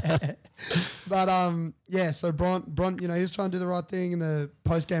there. But, so Bron, he was trying to do the right thing in the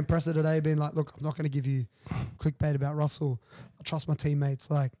post-game presser today, being like, look, I'm not going to give you clickbait about Russell. I trust my teammates.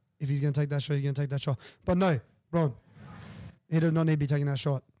 Like, if he's going to take that shot, he's going to take that shot. But no, Bron, he does not need to be taking that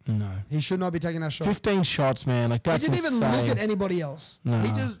shot. No. He should not be taking that shot. 15 shots, man. Like, that's He didn't insane. even look at anybody else. No. He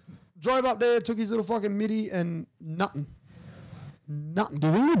just drove up there, took his little fucking midi, and nothing. Nothing. Do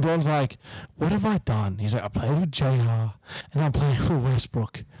you think LeBron's like, what have I done? He's like, I played with JR, and I'm playing with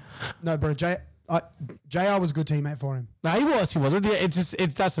Westbrook. No, bro, JR was a good teammate for him. No, he was. Yeah,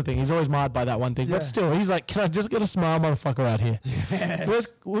 that's the thing. He's always marred by that one thing. Yeah. But still, he's like, can I just get a smile motherfucker out here?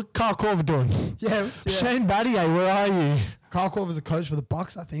 What's Kyle Korver doing? Yeah. Shane Battier, where are you? Kyle Korver's a coach for the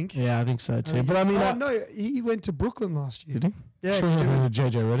Bucks, I think. Yeah, I think so too. But I mean, no, he went to Brooklyn last year. did he? Yeah, sure, he was with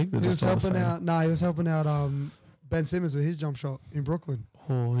JJ Redick. He was helping out. No, he was helping out Ben Simmons with his jump shot in Brooklyn.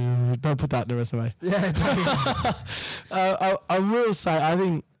 Oh, yeah, don't put that in the resume. Yeah. I will say, I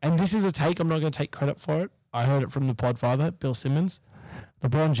think, and this is a take, I'm not going to take credit for it. I heard it from the podfather, Bill Simmons.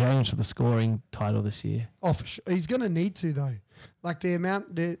 LeBron James for the scoring title this year. Oh, for sure. He's going to need to, though. Like, the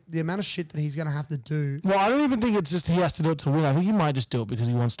amount of shit that he's going to have to do. Well, I don't even think it's just he has to do it to win. I think he might just do it because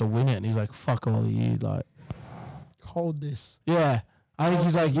he wants to win it. And he's like, fuck all of you. Like, hold this. Yeah. I think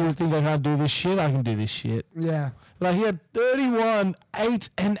he's like, you think I can't do this shit? I can do this shit. Yeah. Like, he had 31, 8,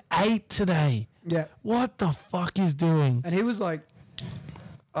 and 8 today. Yeah. What the fuck is doing? And he was like,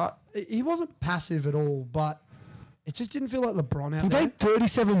 he wasn't passive at all, but it just didn't feel like LeBron out He there. played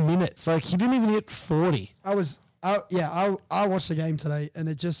 37 minutes. Like, he didn't even hit 40. I watched the game today, and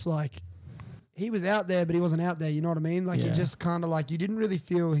it just like, he was out there, but he wasn't out there. You know what I mean? Like, you just kind of like, you didn't really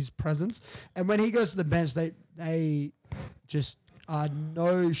feel his presence. And when he goes to the bench, they just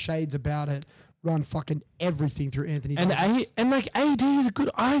no shades about it, run fucking everything through Anthony Davis. And like AD is a good.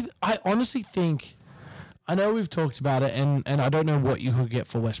 I honestly think. I know we've talked about it, and I don't know what you could get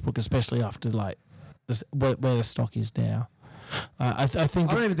for Westbrook, especially after like this where the stock is now. I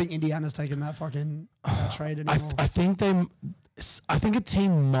think I don't even think Indiana's taken that fucking trade anymore. I think a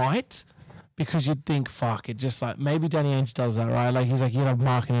team might, because you'd think, fuck it, just like maybe Danny Ainge does that, right? Like he's like, you'd have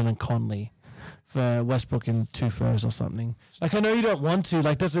Markkanen and Conley for Westbrook and 2 firsts or something. Like I know you don't want to.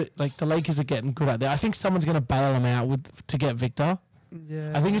 Like does it? Like the Lakers are getting good at that. I think someone's gonna bail them out to get Victor.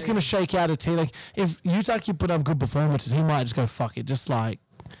 Yeah, I think it's gonna shake out a team. Like if Utah can put up good performances, he might just go fuck it. Just like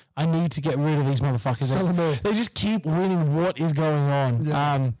I need to get rid of these motherfuckers. Sell them all. They just keep winning. What is going on?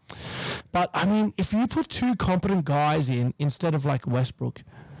 Yeah. But I mean, if you put 2 competent guys in instead of like Westbrook,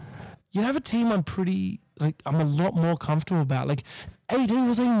 you'd have a team I'm a lot more comfortable about. Like AD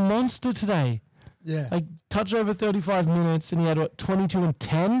was a monster today. Yeah. Like touched over 35 minutes and he had what, 22 and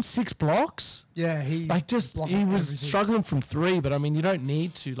 10, 6 blocks. Yeah, he was everything. struggling from 3, but I mean you don't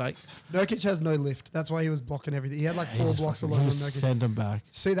need to. Like Nurkic has no lift. That's why he was blocking everything. He had like 4 blocks alone on Nurkic. Send him back.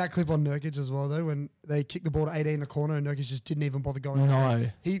 See that clip on Nurkic as well though, when they kicked the ball to AD in the corner and Nurkic just didn't even bother going. No.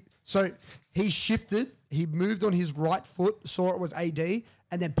 He shifted, he moved on his right foot, saw it was AD,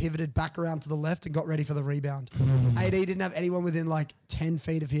 and then pivoted back around to the left and got ready for the rebound. AD didn't have anyone within like 10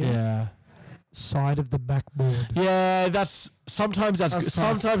 feet of him. Yeah. Side of the backboard. Yeah, sometimes that's good. Tough.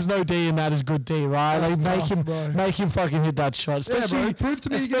 Sometimes no D and that is good D, right? That's like tough, make him fucking hit that shot. Especially, prove to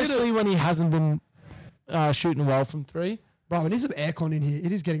me you can hit especially it. when he hasn't been shooting well from 3. Bro, we need some aircon in here.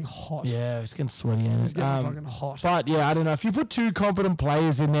 It is getting hot. Yeah, it's getting sweaty. Ain't It's it? getting fucking hot. But yeah, I don't know. If you put 2 competent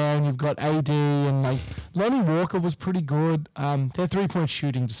players in there and you've got AD and like Lonnie Walker was pretty good. Their 3-point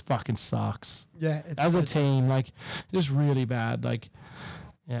shooting just fucking sucks. Yeah, As a team, like just really bad. Like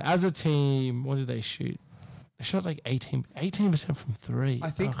yeah, as a team, what did they shoot? They shot like 18% from 3. I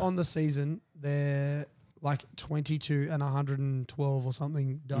think on the season they're like 22 and 112 or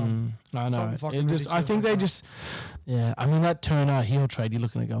something done. I know. Something fucking I think ridiculous they like that. I mean that Turner heel trade, you're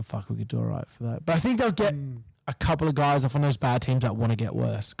looking at going, fuck, we could do all right for that. But I think they'll get a couple of guys off on those bad teams that want to get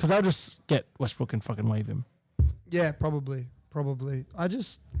worse, because they'll just get Westbrook and fucking wave him. Yeah, probably.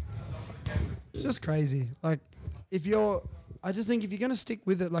 It's just crazy. Like I just think if you're going to stick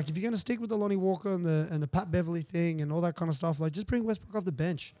with it, like if you're going to stick with the Lonnie Walker and the Pat Beverly thing and all that kind of stuff, like just bring Westbrook off the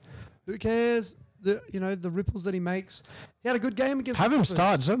bench. Who cares? The ripples that he makes. He had a good game against Have the him Clippers.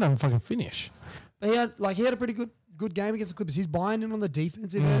 start, just don't have him fucking finish. He had a pretty good game against the Clippers. He's buying in on the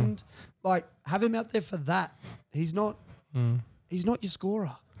defensive end. Like have him out there for that. He's not your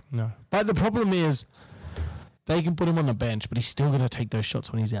scorer. No. But the problem is they can put him on the bench, but he's still going to take those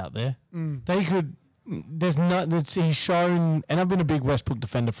shots when he's out there. They could. He's shown, and I've been a big Westbrook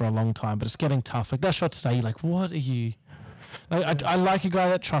defender for a long time, but it's getting tough. Like that shot today, you're like, what are you? Like, I like a guy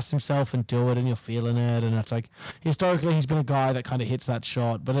that trusts himself and do it, and you're feeling it, and it's like historically he's been a guy that kind of hits that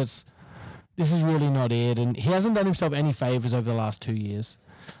shot, but this is really not it, and he hasn't done himself any favors over the last 2 years.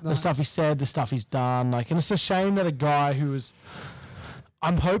 No. The stuff he said, the stuff he's done, like, and it's a shame that a guy who is,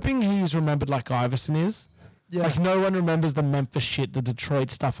 I'm hoping he's remembered like Iverson is. Yeah. Like no one remembers the Memphis shit, the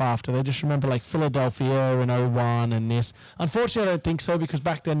Detroit stuff after. They just remember like Philadelphia and 01 and this. Unfortunately, I don't think so, because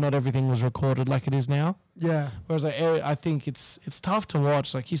back then not everything was recorded like it is now. Yeah. Whereas I think it's tough to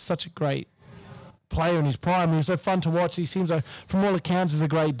watch. Like he's such a great player in his prime. He's so fun to watch. He seems like, from all accounts, he's a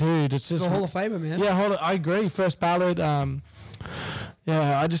great dude. It's just He's a Hall of Famer, man. Yeah, I agree. First ballot.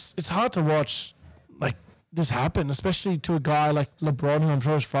 It's hard to watch like this happen, especially to a guy like LeBron, who I'm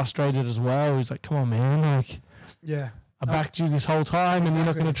sure is frustrated as well. He's like, come on, man. Like, Yeah. I backed you this whole time, and you're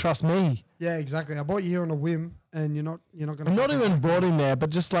not going to trust me. Yeah, exactly. I brought you here on a whim, and you're not going to. I'm not even brought him there, but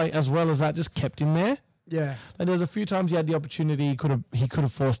just like as well as that, just kept him there. Yeah. Like there was a few times he had the opportunity, he could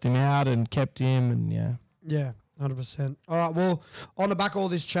have forced him out and kept him, and yeah. Yeah, 100%. All right. Well, on the back of all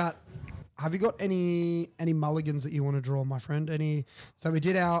this chat, have you got any mulligans that you want to draw, my friend? So we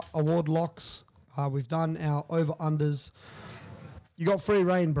did our award locks. We've done our over-unders. You got free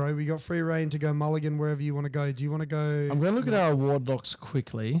reign, bro. We got free reign to go mulligan wherever you want to go. Do you want to go? I'm going to look at our award locks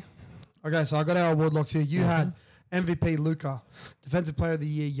quickly. Okay, so I got our award locks here. You had MVP Luka, Defensive Player of the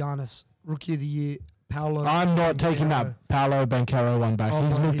Year Giannis, Rookie of the Year Paolo. I'm not taking that Paolo Banchero one back.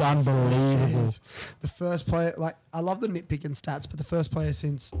 He's bro, looked unbelievable. The first player, like I love the nitpicking stats, but the first player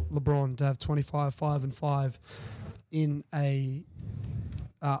since LeBron to have 25, 5 and 5 in a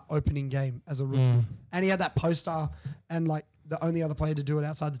opening game as a rookie, and he had that poster, and like the only other player to do it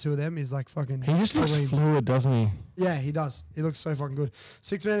outside the two of them is like fucking. He just looks fluid, doesn't he? Yeah, he does. He looks so fucking good.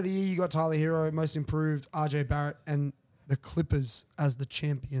 Sixth man of the year, you got Tyler Hero. Most improved, RJ Barrett, and the Clippers as the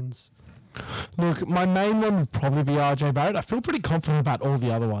champions. Look, my main one would probably be RJ Barrett. I feel pretty confident about all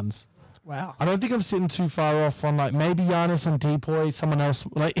the other ones. Wow. I don't think I'm sitting too far off on like maybe Giannis on Depoy, someone else.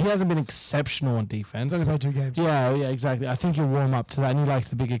 Like he hasn't been exceptional on defense. He's only played 2 games. Yeah, exactly. I think he'll warm up to that, and he likes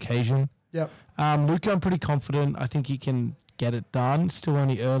the big occasion. Yep. Luka, I'm pretty confident. I think he can get it done. Still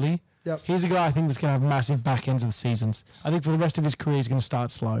only early. Yep. He's a guy I think that's going to have massive back ends of the seasons. I think for the rest of his career, he's going to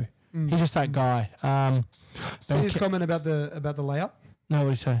start slow. He's just that guy. See his comment about the layup? No, what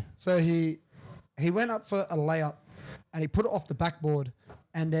did he say? So he went up for a layup and he put it off the backboard,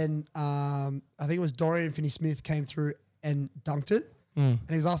 and then I think it was Dorian Finney-Smith came through and dunked it. And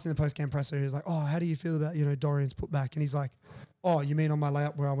he was asking the post-game presser, he was like, "Oh, how do you feel about Dorian's putback?" And he's like, "Oh, you mean on my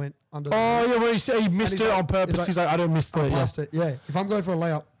layup where I went under?" Oh yeah, well he missed it on purpose. He's like, "I don't miss the past it." Yeah, if I'm going for a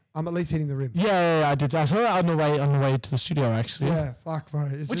layup, I'm at least hitting the rim. Yeah, I did. I saw that on the way to the studio actually. Yeah, fuck, bro.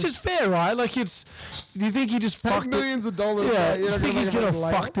 Which is fair, right? Like it's. Do you think he just paid fucked millions of dollars? Yeah, you I think he's gonna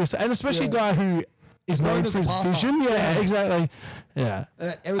fuck this, and especially a guy who is known for his vision. Yeah, exactly. Yeah.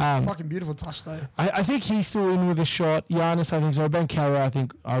 It was a fucking beautiful touch though. I think he's still in with a shot. Giannis, I think so. Ben Carroll, I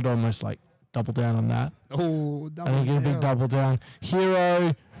think I'd almost like double down on that. Oh, I think a big double down.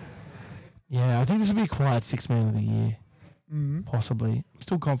 Hero. Yeah, I think this will be a quiet 6 man of the year. Possibly. I'm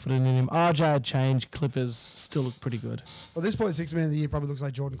still confident in him. RJ had changed. Clippers still look pretty good. Well, this point, 6 man of the year probably looks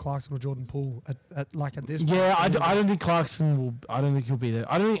like Jordan Clarkson or Jordan Poole at this point. Yeah, I don't think Clarkson will. I don't think he'll be there.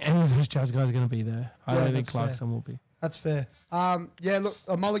 I don't think any of those Jazz guys are going to be there. I don't think Clarkson will be. That's fair. Yeah, look,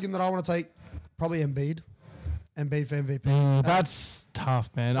 a mulligan that I want to take, probably Embiid. Embiid for MVP. That's tough,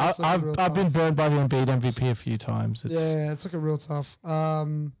 man. That's I've been burned by the Embiid MVP a few times. It's looking real tough.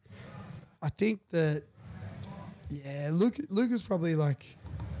 I think that, Luka's probably like,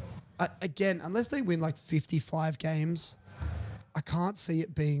 again, unless they win like 55 games, I can't see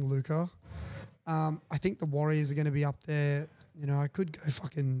it being Luka. I think the Warriors are going to be up there. I could go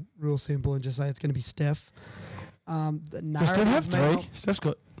fucking real simple and just say it's going to be Steph. Does Steph have 3? Steph's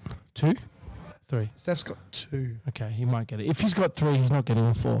got 2? 3. Steph's got 2. Okay, he might get it. If he's got 3, he's not getting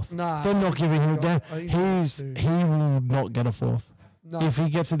a 4th. Nah. They're not giving him that. He will not get a 4th. No. If he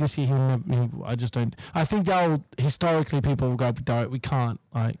gets it this year, he'll never. I just don't. I think historically people will go, we can't,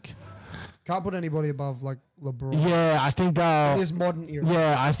 Can't put anybody above, like, LeBron. Yeah, I think they'll. In this modern era.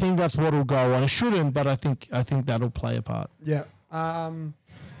 Yeah, I think that's what will go on. It shouldn't, but I think that'll play a part. Yeah.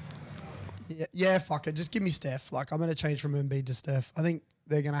 Yeah, fuck it. Just give me Steph. Like, I'm going to change from Embiid to Steph. I think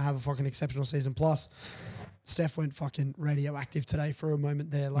they're going to have a fucking exceptional season. Plus, Steph went fucking radioactive today for a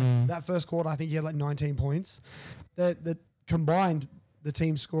moment there. Like, that first quarter, I think he had like 19 points. The combined, the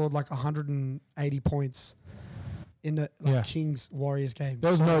team scored like 180 points in the Kings-Warriors game.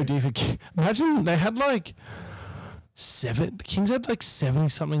 There was no defense. Imagine they had like 7. The Kings had like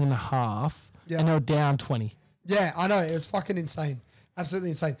 70-something in a half, and they were down 20. Yeah, I know. It was fucking insane. Absolutely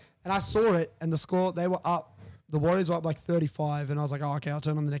insane. And I saw it, and the score, they were up. The Warriors were up like 35, and I was like, oh, okay, I'll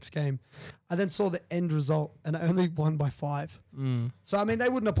turn on the next game. I then saw the end result, and I only won by 5. So, I mean, they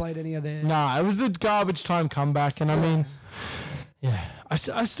wouldn't have played any of their... Nah, it was the garbage time comeback, and I mean... Yeah,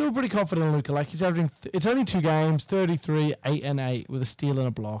 I'm still pretty confident in Luka. Like, he's averaging... it's only 2 games, 33, 8 and 8, with a steal and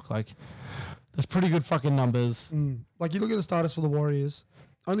a block. Like, that's pretty good fucking numbers. Like, you look at the starters for the Warriors,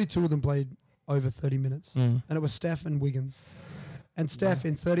 only 2 of them played over 30 minutes, and it was Steph and Wiggins. And Steph,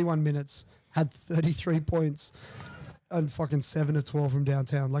 in 31 minutes, had 33 points and fucking 7 of 12 from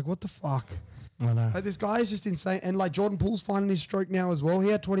downtown. Like, what the fuck? I know. Like, this guy is just insane. And, like, Jordan Poole's finding his stroke now as well. He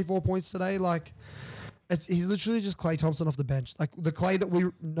had 24 points today. Like, he's literally just Klay Thompson off the bench. Like, the Klay that we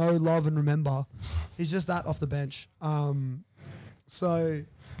know, love, and remember. He's just that off the bench. So...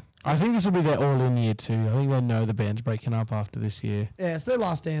 I think this will be their all-in year too. I think they know the band's breaking up after this year. Yeah, it's their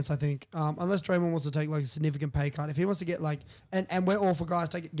last dance, I think. Unless Draymond wants to take like a significant pay cut. If he wants to get like, and we're all for guys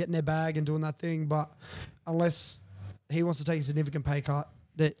getting their bag and doing that thing, but unless he wants to take a significant pay cut,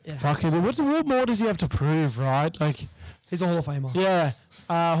 fuck it. What more does he have to prove, right? Like, he's a Hall of Famer. Yeah,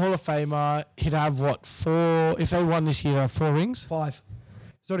 Hall of Famer. He'd have 4? If they won this year, 4 rings. 5.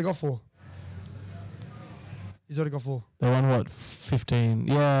 He's already got 4. He's already got 4. They won 15?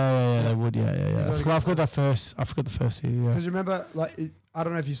 Yeah, they would. Yeah. I forgot the first year. Yeah. Because remember, like, I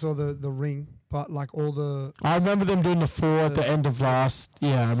don't know if you saw the ring, but like all the. I remember them doing the 4 at the end of last.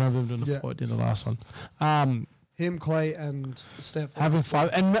 Yeah, I remember them doing the 4 at the end of the last one. Him, Klay, and Steph having 5,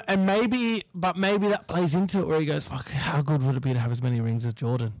 and maybe that plays into it where he goes, "Fuck, how good would it be to have as many rings as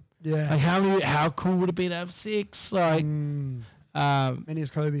Jordan?" Yeah. Like how cool would it be to have 6? Like. Many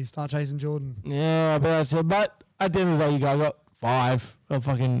as Kobe, start chasing Jordan. Yeah, but that's it. But at the end of the day, I got 5. I got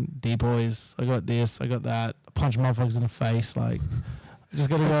fucking D-boys. I got this. I got that. I punch motherfuckers in the face. Like, Just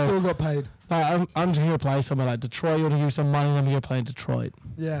got to And go. still got paid. I'm just going to play somewhere like Detroit. You want to give me some money, I'm going to go play in Detroit.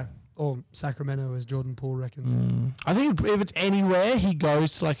 Yeah. Or Sacramento, as Jordan Poole reckons. I think if it's anywhere he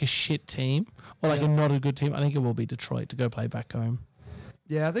goes to like a shit team or like a not a good team, I think it will be Detroit to go play back home.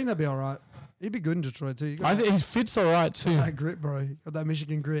 Yeah, I think that'd be all right. He'd be good in Detroit too. You got I think his fit's all right too. that grit, bro. You got that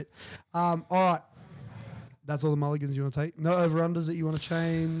Michigan grit. All right. That's all the mulligans you want to take. No over-unders that you want to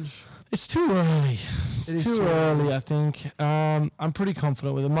change. It's too early. It It's is too too early, I think. I'm pretty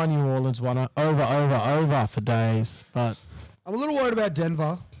confident with it. My New Orleans one over for days. But I'm a little worried about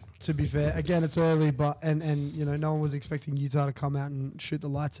Denver, to be fair. Again, it's early, but and you know, no one was expecting Utah to come out and shoot the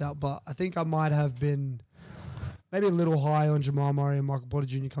lights out. But I think I might have been maybe a little high on Jamal Murray and Michael Porter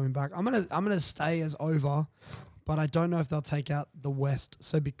Jr. coming back. I'm gonna stay as over, but I don't know if they'll take out the West.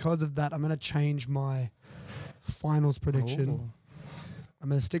 So because of that, I'm gonna change my finals prediction. I'm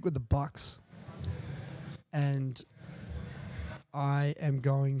going to stick with the Bucks, and I am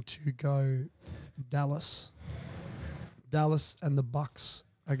going to go Dallas. Dallas and the Bucks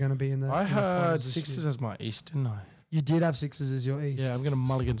are going to be in the. I in the finals heard this Sixers year. as my East, didn't I? You did have Sixers as your East. Yeah, I'm going to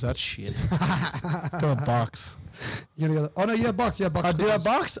mulligans that shit. Go Bucks. You're gonna go. Oh no, you have Bucks. Yeah, Bucks. I did have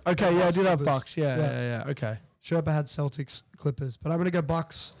Clippers. Bucks? Okay, yeah, I Bucks, did have Clippers. Bucks. Yeah. Okay. Sherpa had Celtics, Clippers, but I'm going to go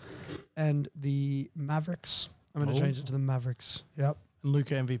Bucks and the Mavericks. I'm going to change it to the Mavericks. Yep. And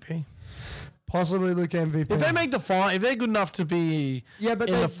Luka MVP. Possibly Luka MVP. If they make the final, if they're good enough to be yeah, but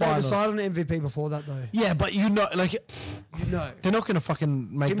in they the finals. decided on an MVP before that though. Yeah, but you know, like, You know. they're not going to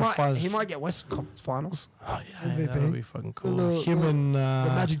fucking make the finals. He might get Western Conference Finals. Oh, yeah, MVP. that would be fucking cool. The little- Him the- and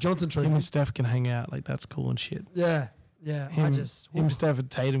the Magic Johnson trophy. him and Steph can hang out. Like, that's cool and shit. Yeah. Him, Steph and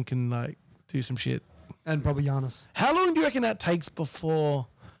Tatum can, like, do some shit. and probably Giannis. How long do you reckon that takes before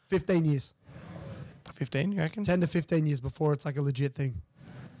 15 years. 15, you reckon? 10 to 15 years before it's like a legit thing.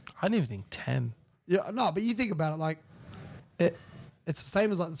 I didn't even think 10. Yeah, no, but you think about it, like, it's the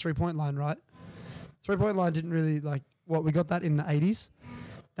same as like the 3-point line, right? 3-point line didn't really, like, we got that in the 80s.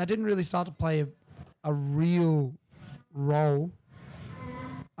 That didn't really start to play a real role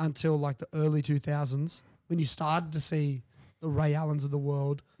until like the early 2000s when you started to see the Ray Allens of the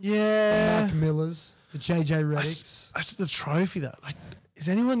world, the Yeah. Mac Millers, the JJ Redicks. That's the trophy, though. Like, is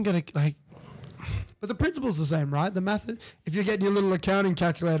anyone going to, like... But the principle's the same, right? The math, if you're getting your little accounting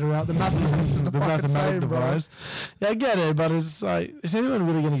calculator out, the mathematics is the fucking mathematic same, bro. device. Yeah, I get it, but it's like, is anyone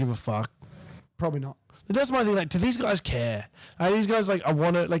really going to give a fuck? Probably not. That's my thing. Like, do these guys care? Like, these guys, like, I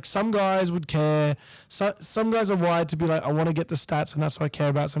want to. Like, some guys would care. Some guys are wired to be like, I want to get the stats, and that's what I care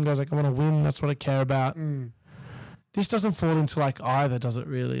about. Some guys like, I want to win. That's what I care about. This doesn't fall into like either, does it?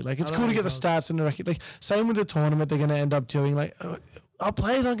 Really? Like, it's I cool don't to get the think it stats and the record. Like, same with the tournament. They're going to end up doing like, our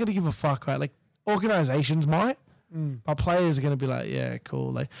players aren't going to give a fuck, right? Like, organizations might. But players are going to be like, yeah,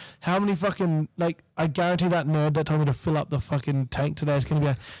 cool. Like, how many fucking, like, I guarantee that nerd that told me to fill up the fucking tank today is going to be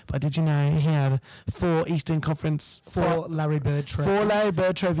like, but did you know he had 4 Eastern Conference, 4 Larry Bird trophies. 4 Larry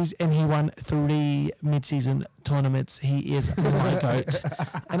Bird trophies, and he won 3 mid-season tournaments. He is my GOAT.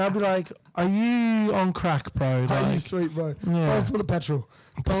 And I'll be like, are you on crack, bro? Are you Like, sweet, bro? Yeah. Oh, full of petrol.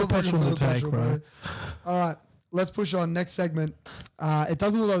 Put the petrol in the tank, bro. All right, let's push on. Next segment. It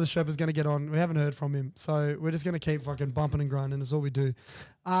doesn't look like the Sherpa's going to get on. We haven't heard from him, so we're just going to keep fucking bumping and grinding. That's all we do.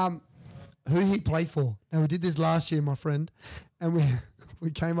 Who he play for? Now, we did this last year, my friend, and we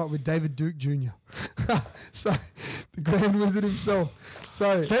came up with David Duke Jr. So, the Grand Wizard himself.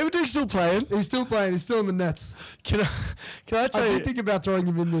 So, David Duke's still playing. he's still playing. He's still in the Nets. Can I tell I you? did think about throwing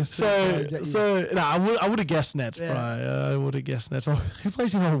him in this. I would have guessed Nets, Yeah. bro. I would have guessed Nets. Oh, who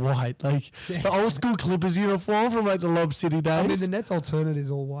plays in all white? Like the old school Clippers uniform from like the Lob City days. I mean, the Nets alternate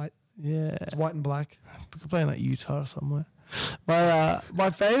is all white. yeah, It's white and black. we could play in like Utah or somewhere. My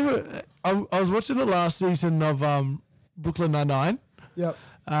favorite. I was watching the last season of Brooklyn Nine-Nine. Yep.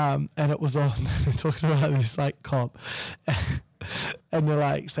 And it was on. They're talking about this like cop, and they're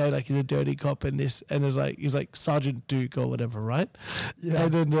like saying like he's a dirty cop and this, and there's like he's like Sergeant Duke or whatever, right? Yeah.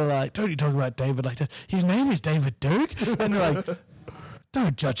 And then they're like, "Don't you talk about David like that? His name is David Duke," and they're like,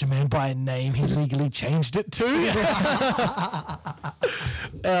 "Don't judge a man by a name he legally changed it to."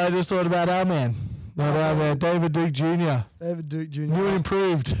 I just thought about our man, David Duke Jr. David Duke Jr. New and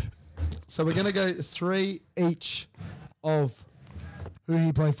improved. So we're going to go 3 each of who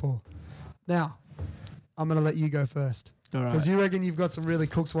he played for. Now, I'm going to let you go first. All right. Because you reckon you've got some really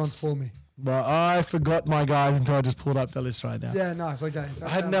cooked ones for me. But I forgot my guys until I just pulled up the list right now. Yeah, nice. Okay. I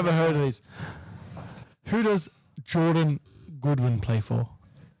had never heard of these. Who does Jordan Goodwin play for?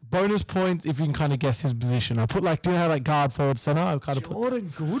 Bonus point if you can kind of guess his position. I put like, do you know how like guard, forward, center? I kind of put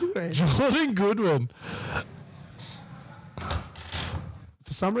Jordan Goodwin. Jordan Goodwin.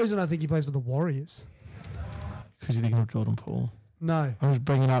 For some reason, I think he plays for the Warriors. Because you're thinking of Jordan Poole. No. I'm just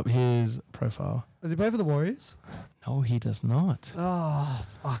bringing up his profile. Does he play for the Warriors? No, he does not. Oh,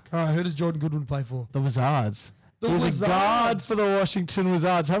 fuck. All right, who does Jordan Goodwin play for? The Wizards. The He's Wizards. a guard for the Washington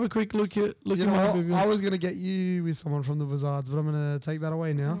Wizards. Have a quick look at You him. know on what? Google. I was going to get you with someone from the Wizards, but I'm going to take that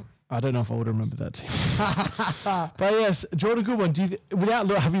away now. I don't know if I would remember that team. But yes, Jordan Goodwin.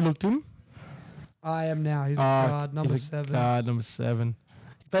 Have you looked him? I am now. He's a guard, number he's a 7. Guard number 7.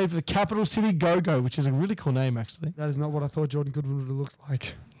 He played for the Capital City Go-Go, which is a really cool name, actually. That is not what I thought Jordan Goodwin would have looked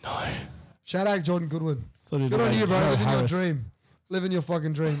like. No. Shout out Jordan Goodwin. Thought he'd Good on like you, bro. Joe Living your Harris. dream. Living your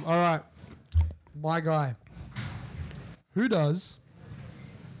fucking dream. All right. My guy. Who does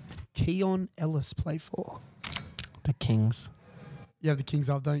Keon Ellis play for? The Kings. You have the Kings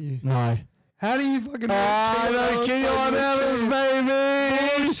up, don't you? No. How do you fucking know Keon Ellis,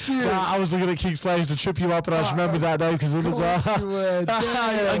 baby! Bullshit. Nah, I was looking at Kings players to trip you up, and I just remembered that name because it looked Of course you were.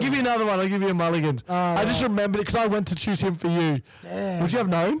 I'll give you another one. I'll give you a mulligan. I just remembered it because I went to choose him for you. Damn. Would you have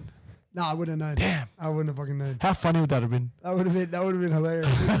known? No, I wouldn't have known. Damn. I wouldn't have fucking known. How funny would that have been? That would have been hilarious.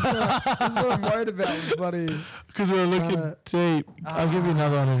 This is what I'm worried about. Was bloody. Because we were looking deep. I'll give you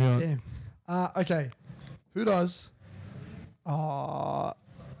another one if you want. Damn. Okay. Who does?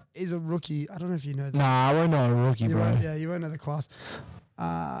 He's a rookie. I don't know if you know that. Nah, I won't know a rookie, You bro. won't, yeah, you won't know the class.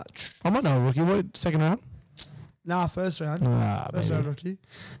 I might know a rookie. What, second round? Nah, first round. Nah, First baby. round rookie.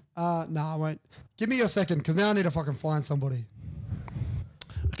 Nah, I won't. Give me your second, because now I need to fucking find somebody.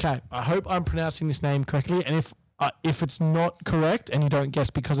 Okay, I hope I'm pronouncing this name correctly, and if it's not correct and you don't guess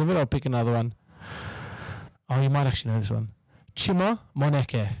because of it, I'll pick another one. Oh, you might actually know this one. Chima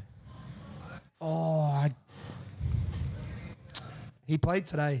Moneke. He played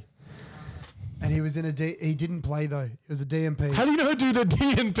today. And he was in he didn't play though. It was a DNP. How do you know do the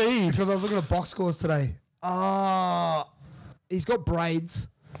DNP? Because I was looking at box scores today. He's got braids.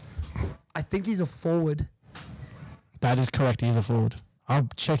 I think he's a forward. That is correct. He is a forward. I'll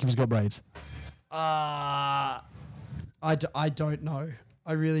check if he's got braids. I don't know.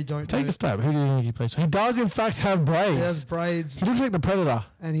 I really don't Take know. a stab. Who do you think he plays for? He does, in fact, have braids. He has braids, He looks like the Predator.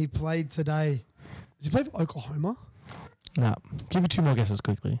 and he played today. Does he play for Oklahoma? No. Give you 2 more guesses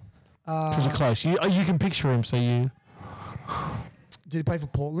quickly. Because you're close. You can picture him, so you... Did he play for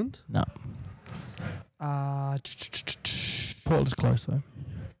Portland? No. Portland's close, though.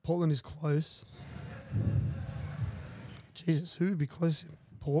 Portland is close. Jesus, who would be close in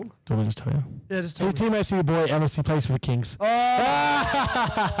Portland? Do you want me to just tell you? Yeah, just tell His me. teammate's your boy, Ellis. He plays for the Kings. You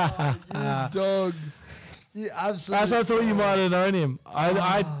dog. You absolutely. As I thought you might have known him.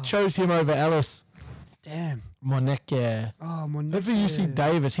 I chose him over Ellis. Damn. Moneke. Oh, my neck. Hopefully you see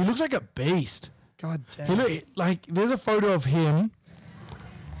Davis. He looks like a beast. God damn. He look like there's a photo of him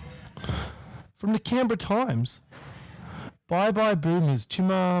from the Canberra Times. Bye Boomers.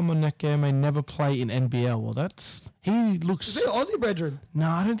 Chima Moneke may never play in NBL. Well, he looks. Is he an Aussie brethren? No,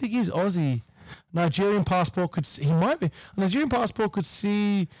 I don't think he's Aussie. Nigerian passport he might be. A Nigerian passport could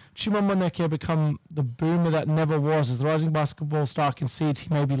see Chima Moneke become the boomer that never was. As the rising basketball star concedes,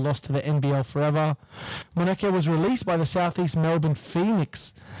 he may be lost to the NBL forever. Moneke was released by the Southeast Melbourne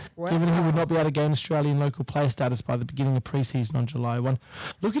Phoenix, given he would not be able to gain Australian local player status by the beginning of preseason on July 1.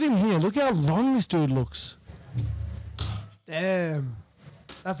 Look at him here. Look how long this dude looks. Damn.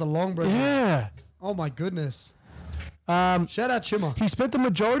 That's a long brethren. Yeah. Oh, my goodness. Shout out Chima. He spent the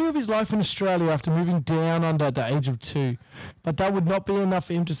majority of his life in Australia after moving down under at the age of 2, but that would not be enough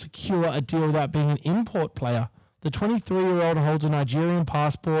for him to secure a deal without being an import player. The 23-year-old holds a Nigerian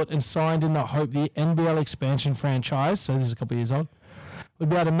passport and signed in the hope the NBL expansion franchise, so this is a couple of years old, would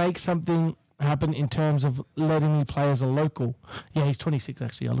be able to make something happen in terms of letting me play as a local. Yeah, he's 26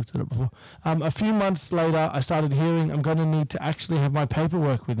 actually. I looked at it before. A few months later, I started hearing I'm going to need to actually have my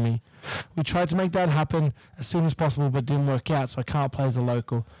paperwork with me. We tried to make that happen as soon as possible, but didn't work out, so I can't play as a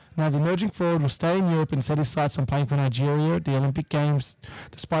local. Now, the emerging forward will stay in Europe and set his sights on playing for Nigeria at the Olympic Games,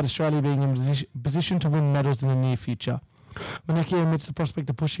 despite Australia being in position to win medals in the near future. Moneke admits the prospect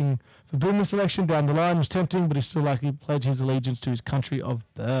of pushing for Boomer selection down the line was tempting, but he's still likely to pledge his allegiance to his country of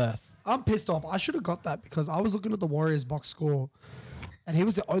birth. I'm pissed off. I should have got that because I was looking at the Warriors box score and he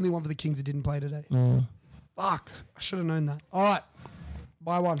was the only one for the Kings that didn't play today. Fuck. I should have known that. All right.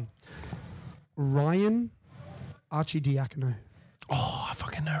 By one. Ryan Archidiakono. Oh, I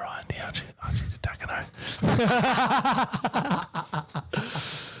fucking know Ryan Archidiakono.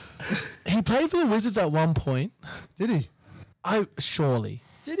 He played for the Wizards at one point. Did he? Surely.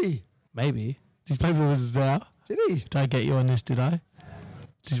 Did he? Maybe. Did he play for the Wizards now? Did he? Did I get you on this, did I?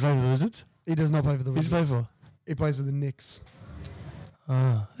 Did you play for the Wizards? He does not play for the Who's Wizards. he play for? He plays for the Knicks.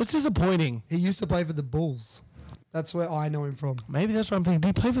 That's disappointing. He used to play for the Bulls. That's where I know him from. Maybe that's what I'm thinking.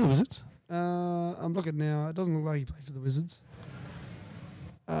 Did he play for the Wizards? I'm looking now. It doesn't look like he played for the Wizards.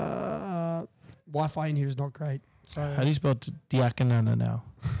 Wi-Fi in here is not great. So How do you spell Diakonana now?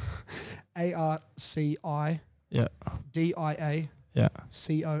 ARCI Yeah. DIA Yeah.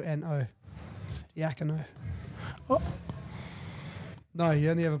 CONO. Diacono. Oh. No, he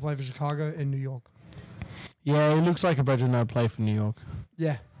only ever played for Chicago and New York. Yeah, he looks like a Brethren that play for New York.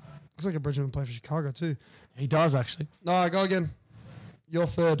 Yeah. Looks like a Bridgman played for Chicago too. He does, actually. No, go again. You're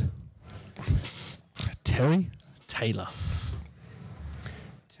third. Terry Taylor.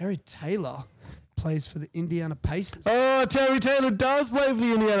 Terry Taylor plays for the Indiana Pacers. Oh, Terry Taylor does play for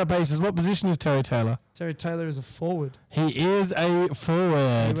the Indiana Pacers. What position is Terry Taylor? Terry Taylor is a forward. He is a He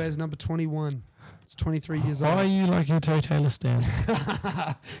forward. wears number 21. He's 23 years Why are old. you like a Terry Taylor stand?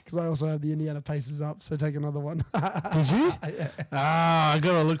 Because I also have the Indiana Pacers up, so take another one. Did you? Yeah. Ah, I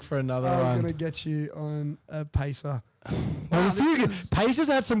gotta look for another I was one. going to get you on a Pacer. Well, Wow, a few this is- Pacers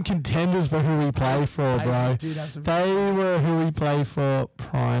had some contenders for who we play for, Pacers bro. did have some. They were who we play for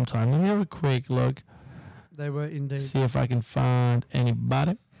prime time. Let me have a quick look. They were indeed. See if I can find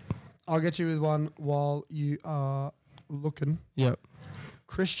anybody. I'll get you with one while you are looking. Yep.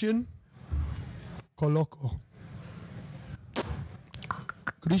 Christian Coloco.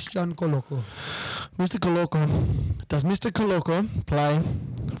 Christian Coloco. Mr. Coloco. Does Mr. Coloco play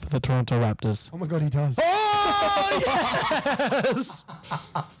for the Toronto Raptors? Oh my God, he does. Oh, yes!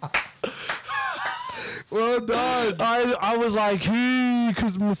 Well done. I was like, who?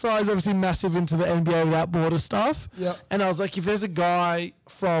 Because Masai's obviously massive into the NBA without border stuff. Yep. And I was like, if there's a guy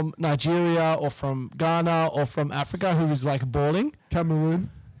from Nigeria or from Ghana or from Africa who is like balling, Cameroon.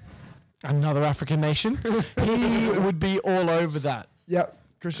 another African nation, he would be all over that. Yep.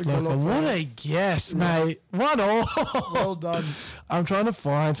 Christian Look, Coloco. what a guess, mate. 1-all. Well done. I'm trying to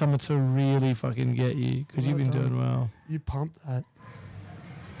find someone to really fucking get you because you've been Well done. doing well. You pumped that.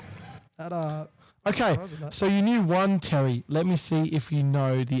 That Okay, What was that? so you knew one Terry. Let me see if you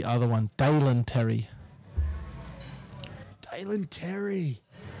know the other one. Dalen Terry. Dalen Terry.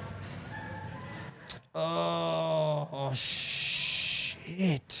 Oh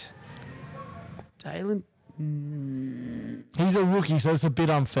shit. Dalen. He's a rookie, so it's a bit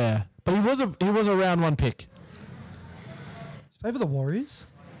unfair. But he was a round one pick. He's played for the Warriors.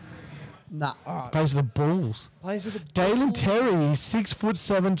 Nah. All right. Plays for the Bulls. Plays for the Dalen Terry,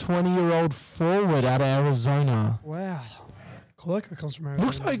 6'7", 20-year-old forward out of Arizona. Wow. Coloco comes from Arizona.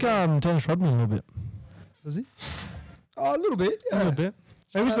 Looks like Dennis Rodman a little bit. Does he? Oh, a little bit. A Yeah. little bit.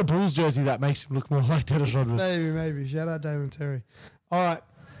 Maybe it's the Bulls jersey that makes him look more like Dennis Rodman. Maybe. Shout out Dalen Terry. All right.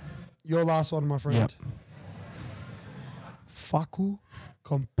 Your last one, my friend. Yep. Facu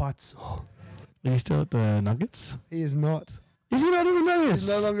Campazzo. Is he still at the Nuggets? He is not. Is he not at the Nuggets? He's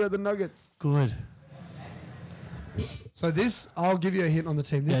no longer at the Nuggets. Good. So I'll give you a hint on the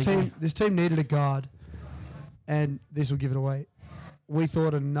team. Yeah, This team needed a guard, and this will give it away. We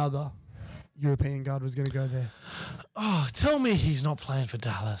thought another European guard was going to go there. Oh, tell me he's not playing for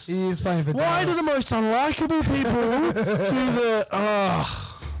Dallas. He is playing for Why do Dallas. the most unlikable people do the...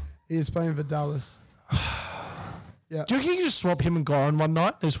 Oh. He is playing for Dallas. Yeah, Do you reckon you can just swap him and Goran one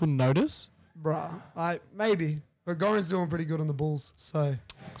night? They just wouldn't notice? bruh. Maybe. But Goran's doing pretty good on the Bulls, so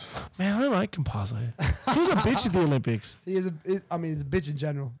Man, I don't like Campazzo. He was a bitch at the Olympics. he's a bitch in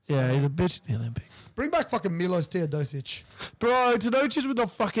general. So Yeah, he's a bitch at the Olympics. Bring back fucking Milos Teodosic. Bro, Tadocic with the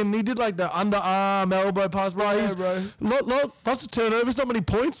fucking... He did like the underarm elbow pass. Bro, Yeah, he's bro. lots of turnovers, not many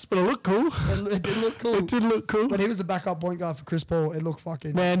points, but it looked cool. It did look cool. It did look cool. When he was the backup point guard for Chris Paul, it looked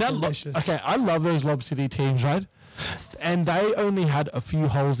fucking Man, that delicious. okay, I love those Lob City teams, right? And they only had a few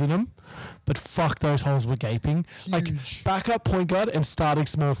holes in them, but fuck, those holes were gaping. Like Huge. backup point guard and starting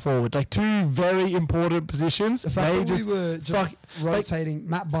small forward, like two very important positions. The fact They that just we were just fuck, like, rotating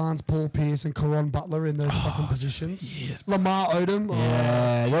Matt Barnes, Paul Pierce, and Caron Butler in those fucking positions. yeah. Lamar Odom.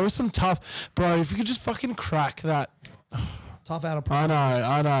 Yeah, there was some tough, bro. If you could just fucking crack that, Tough out of I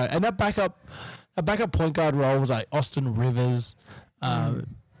know. And that backup point guard role was like Austin Rivers,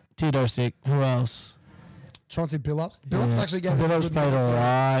 Teodosic. Who else? Chauncey Billups. Billups actually gave us Billups good played minutes all there.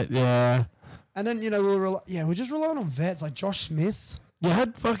 right. Yeah. And then, we're just relying on vets like Josh Smith. You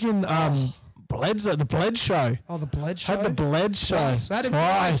had fucking Bledsoe, the Bled show. Oh, the Bled show. Had the Bled show Twice. Had him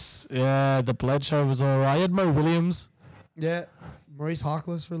twice. Yeah, the Bled show was all right. You had Mo Williams. Yeah. Maurice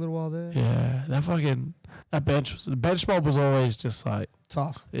Harkless for a little while there. Yeah, that bench mob was always just like,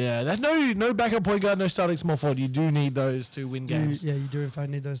 Tough. yeah. That no backup point guard, no starting small forward. You do need those to win games. You do in fact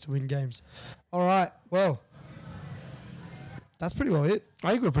need those to win games. All right. Well, that's pretty well it.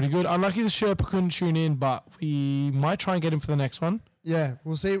 I think we're pretty good. Unlucky the Sherpa couldn't tune in, but we might try and get him for the next one. Yeah,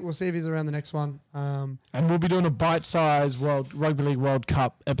 we'll see. We'll see if he's around the next one. And we'll be doing a bite-sized Rugby League World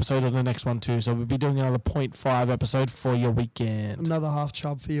Cup episode on the next one too. So we'll be doing another 0.5 episode for your weekend. Another half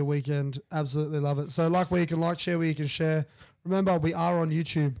chub for your weekend. Absolutely love it. So like where you can like, share where you can share. Remember, we are on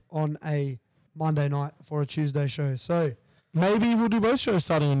YouTube on a Monday night for a Tuesday show. So maybe we'll do both shows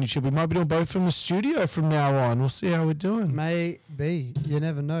starting on YouTube. We might be doing both from the studio from now on. We'll see how we're doing. maybe. You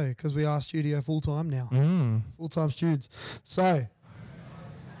never know because we are studio full-time now. Full-time studs. So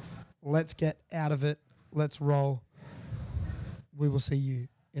let's get out of it. Let's roll. We will see you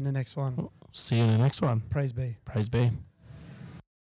in the next one. See you in the next one. Praise be. Praise be.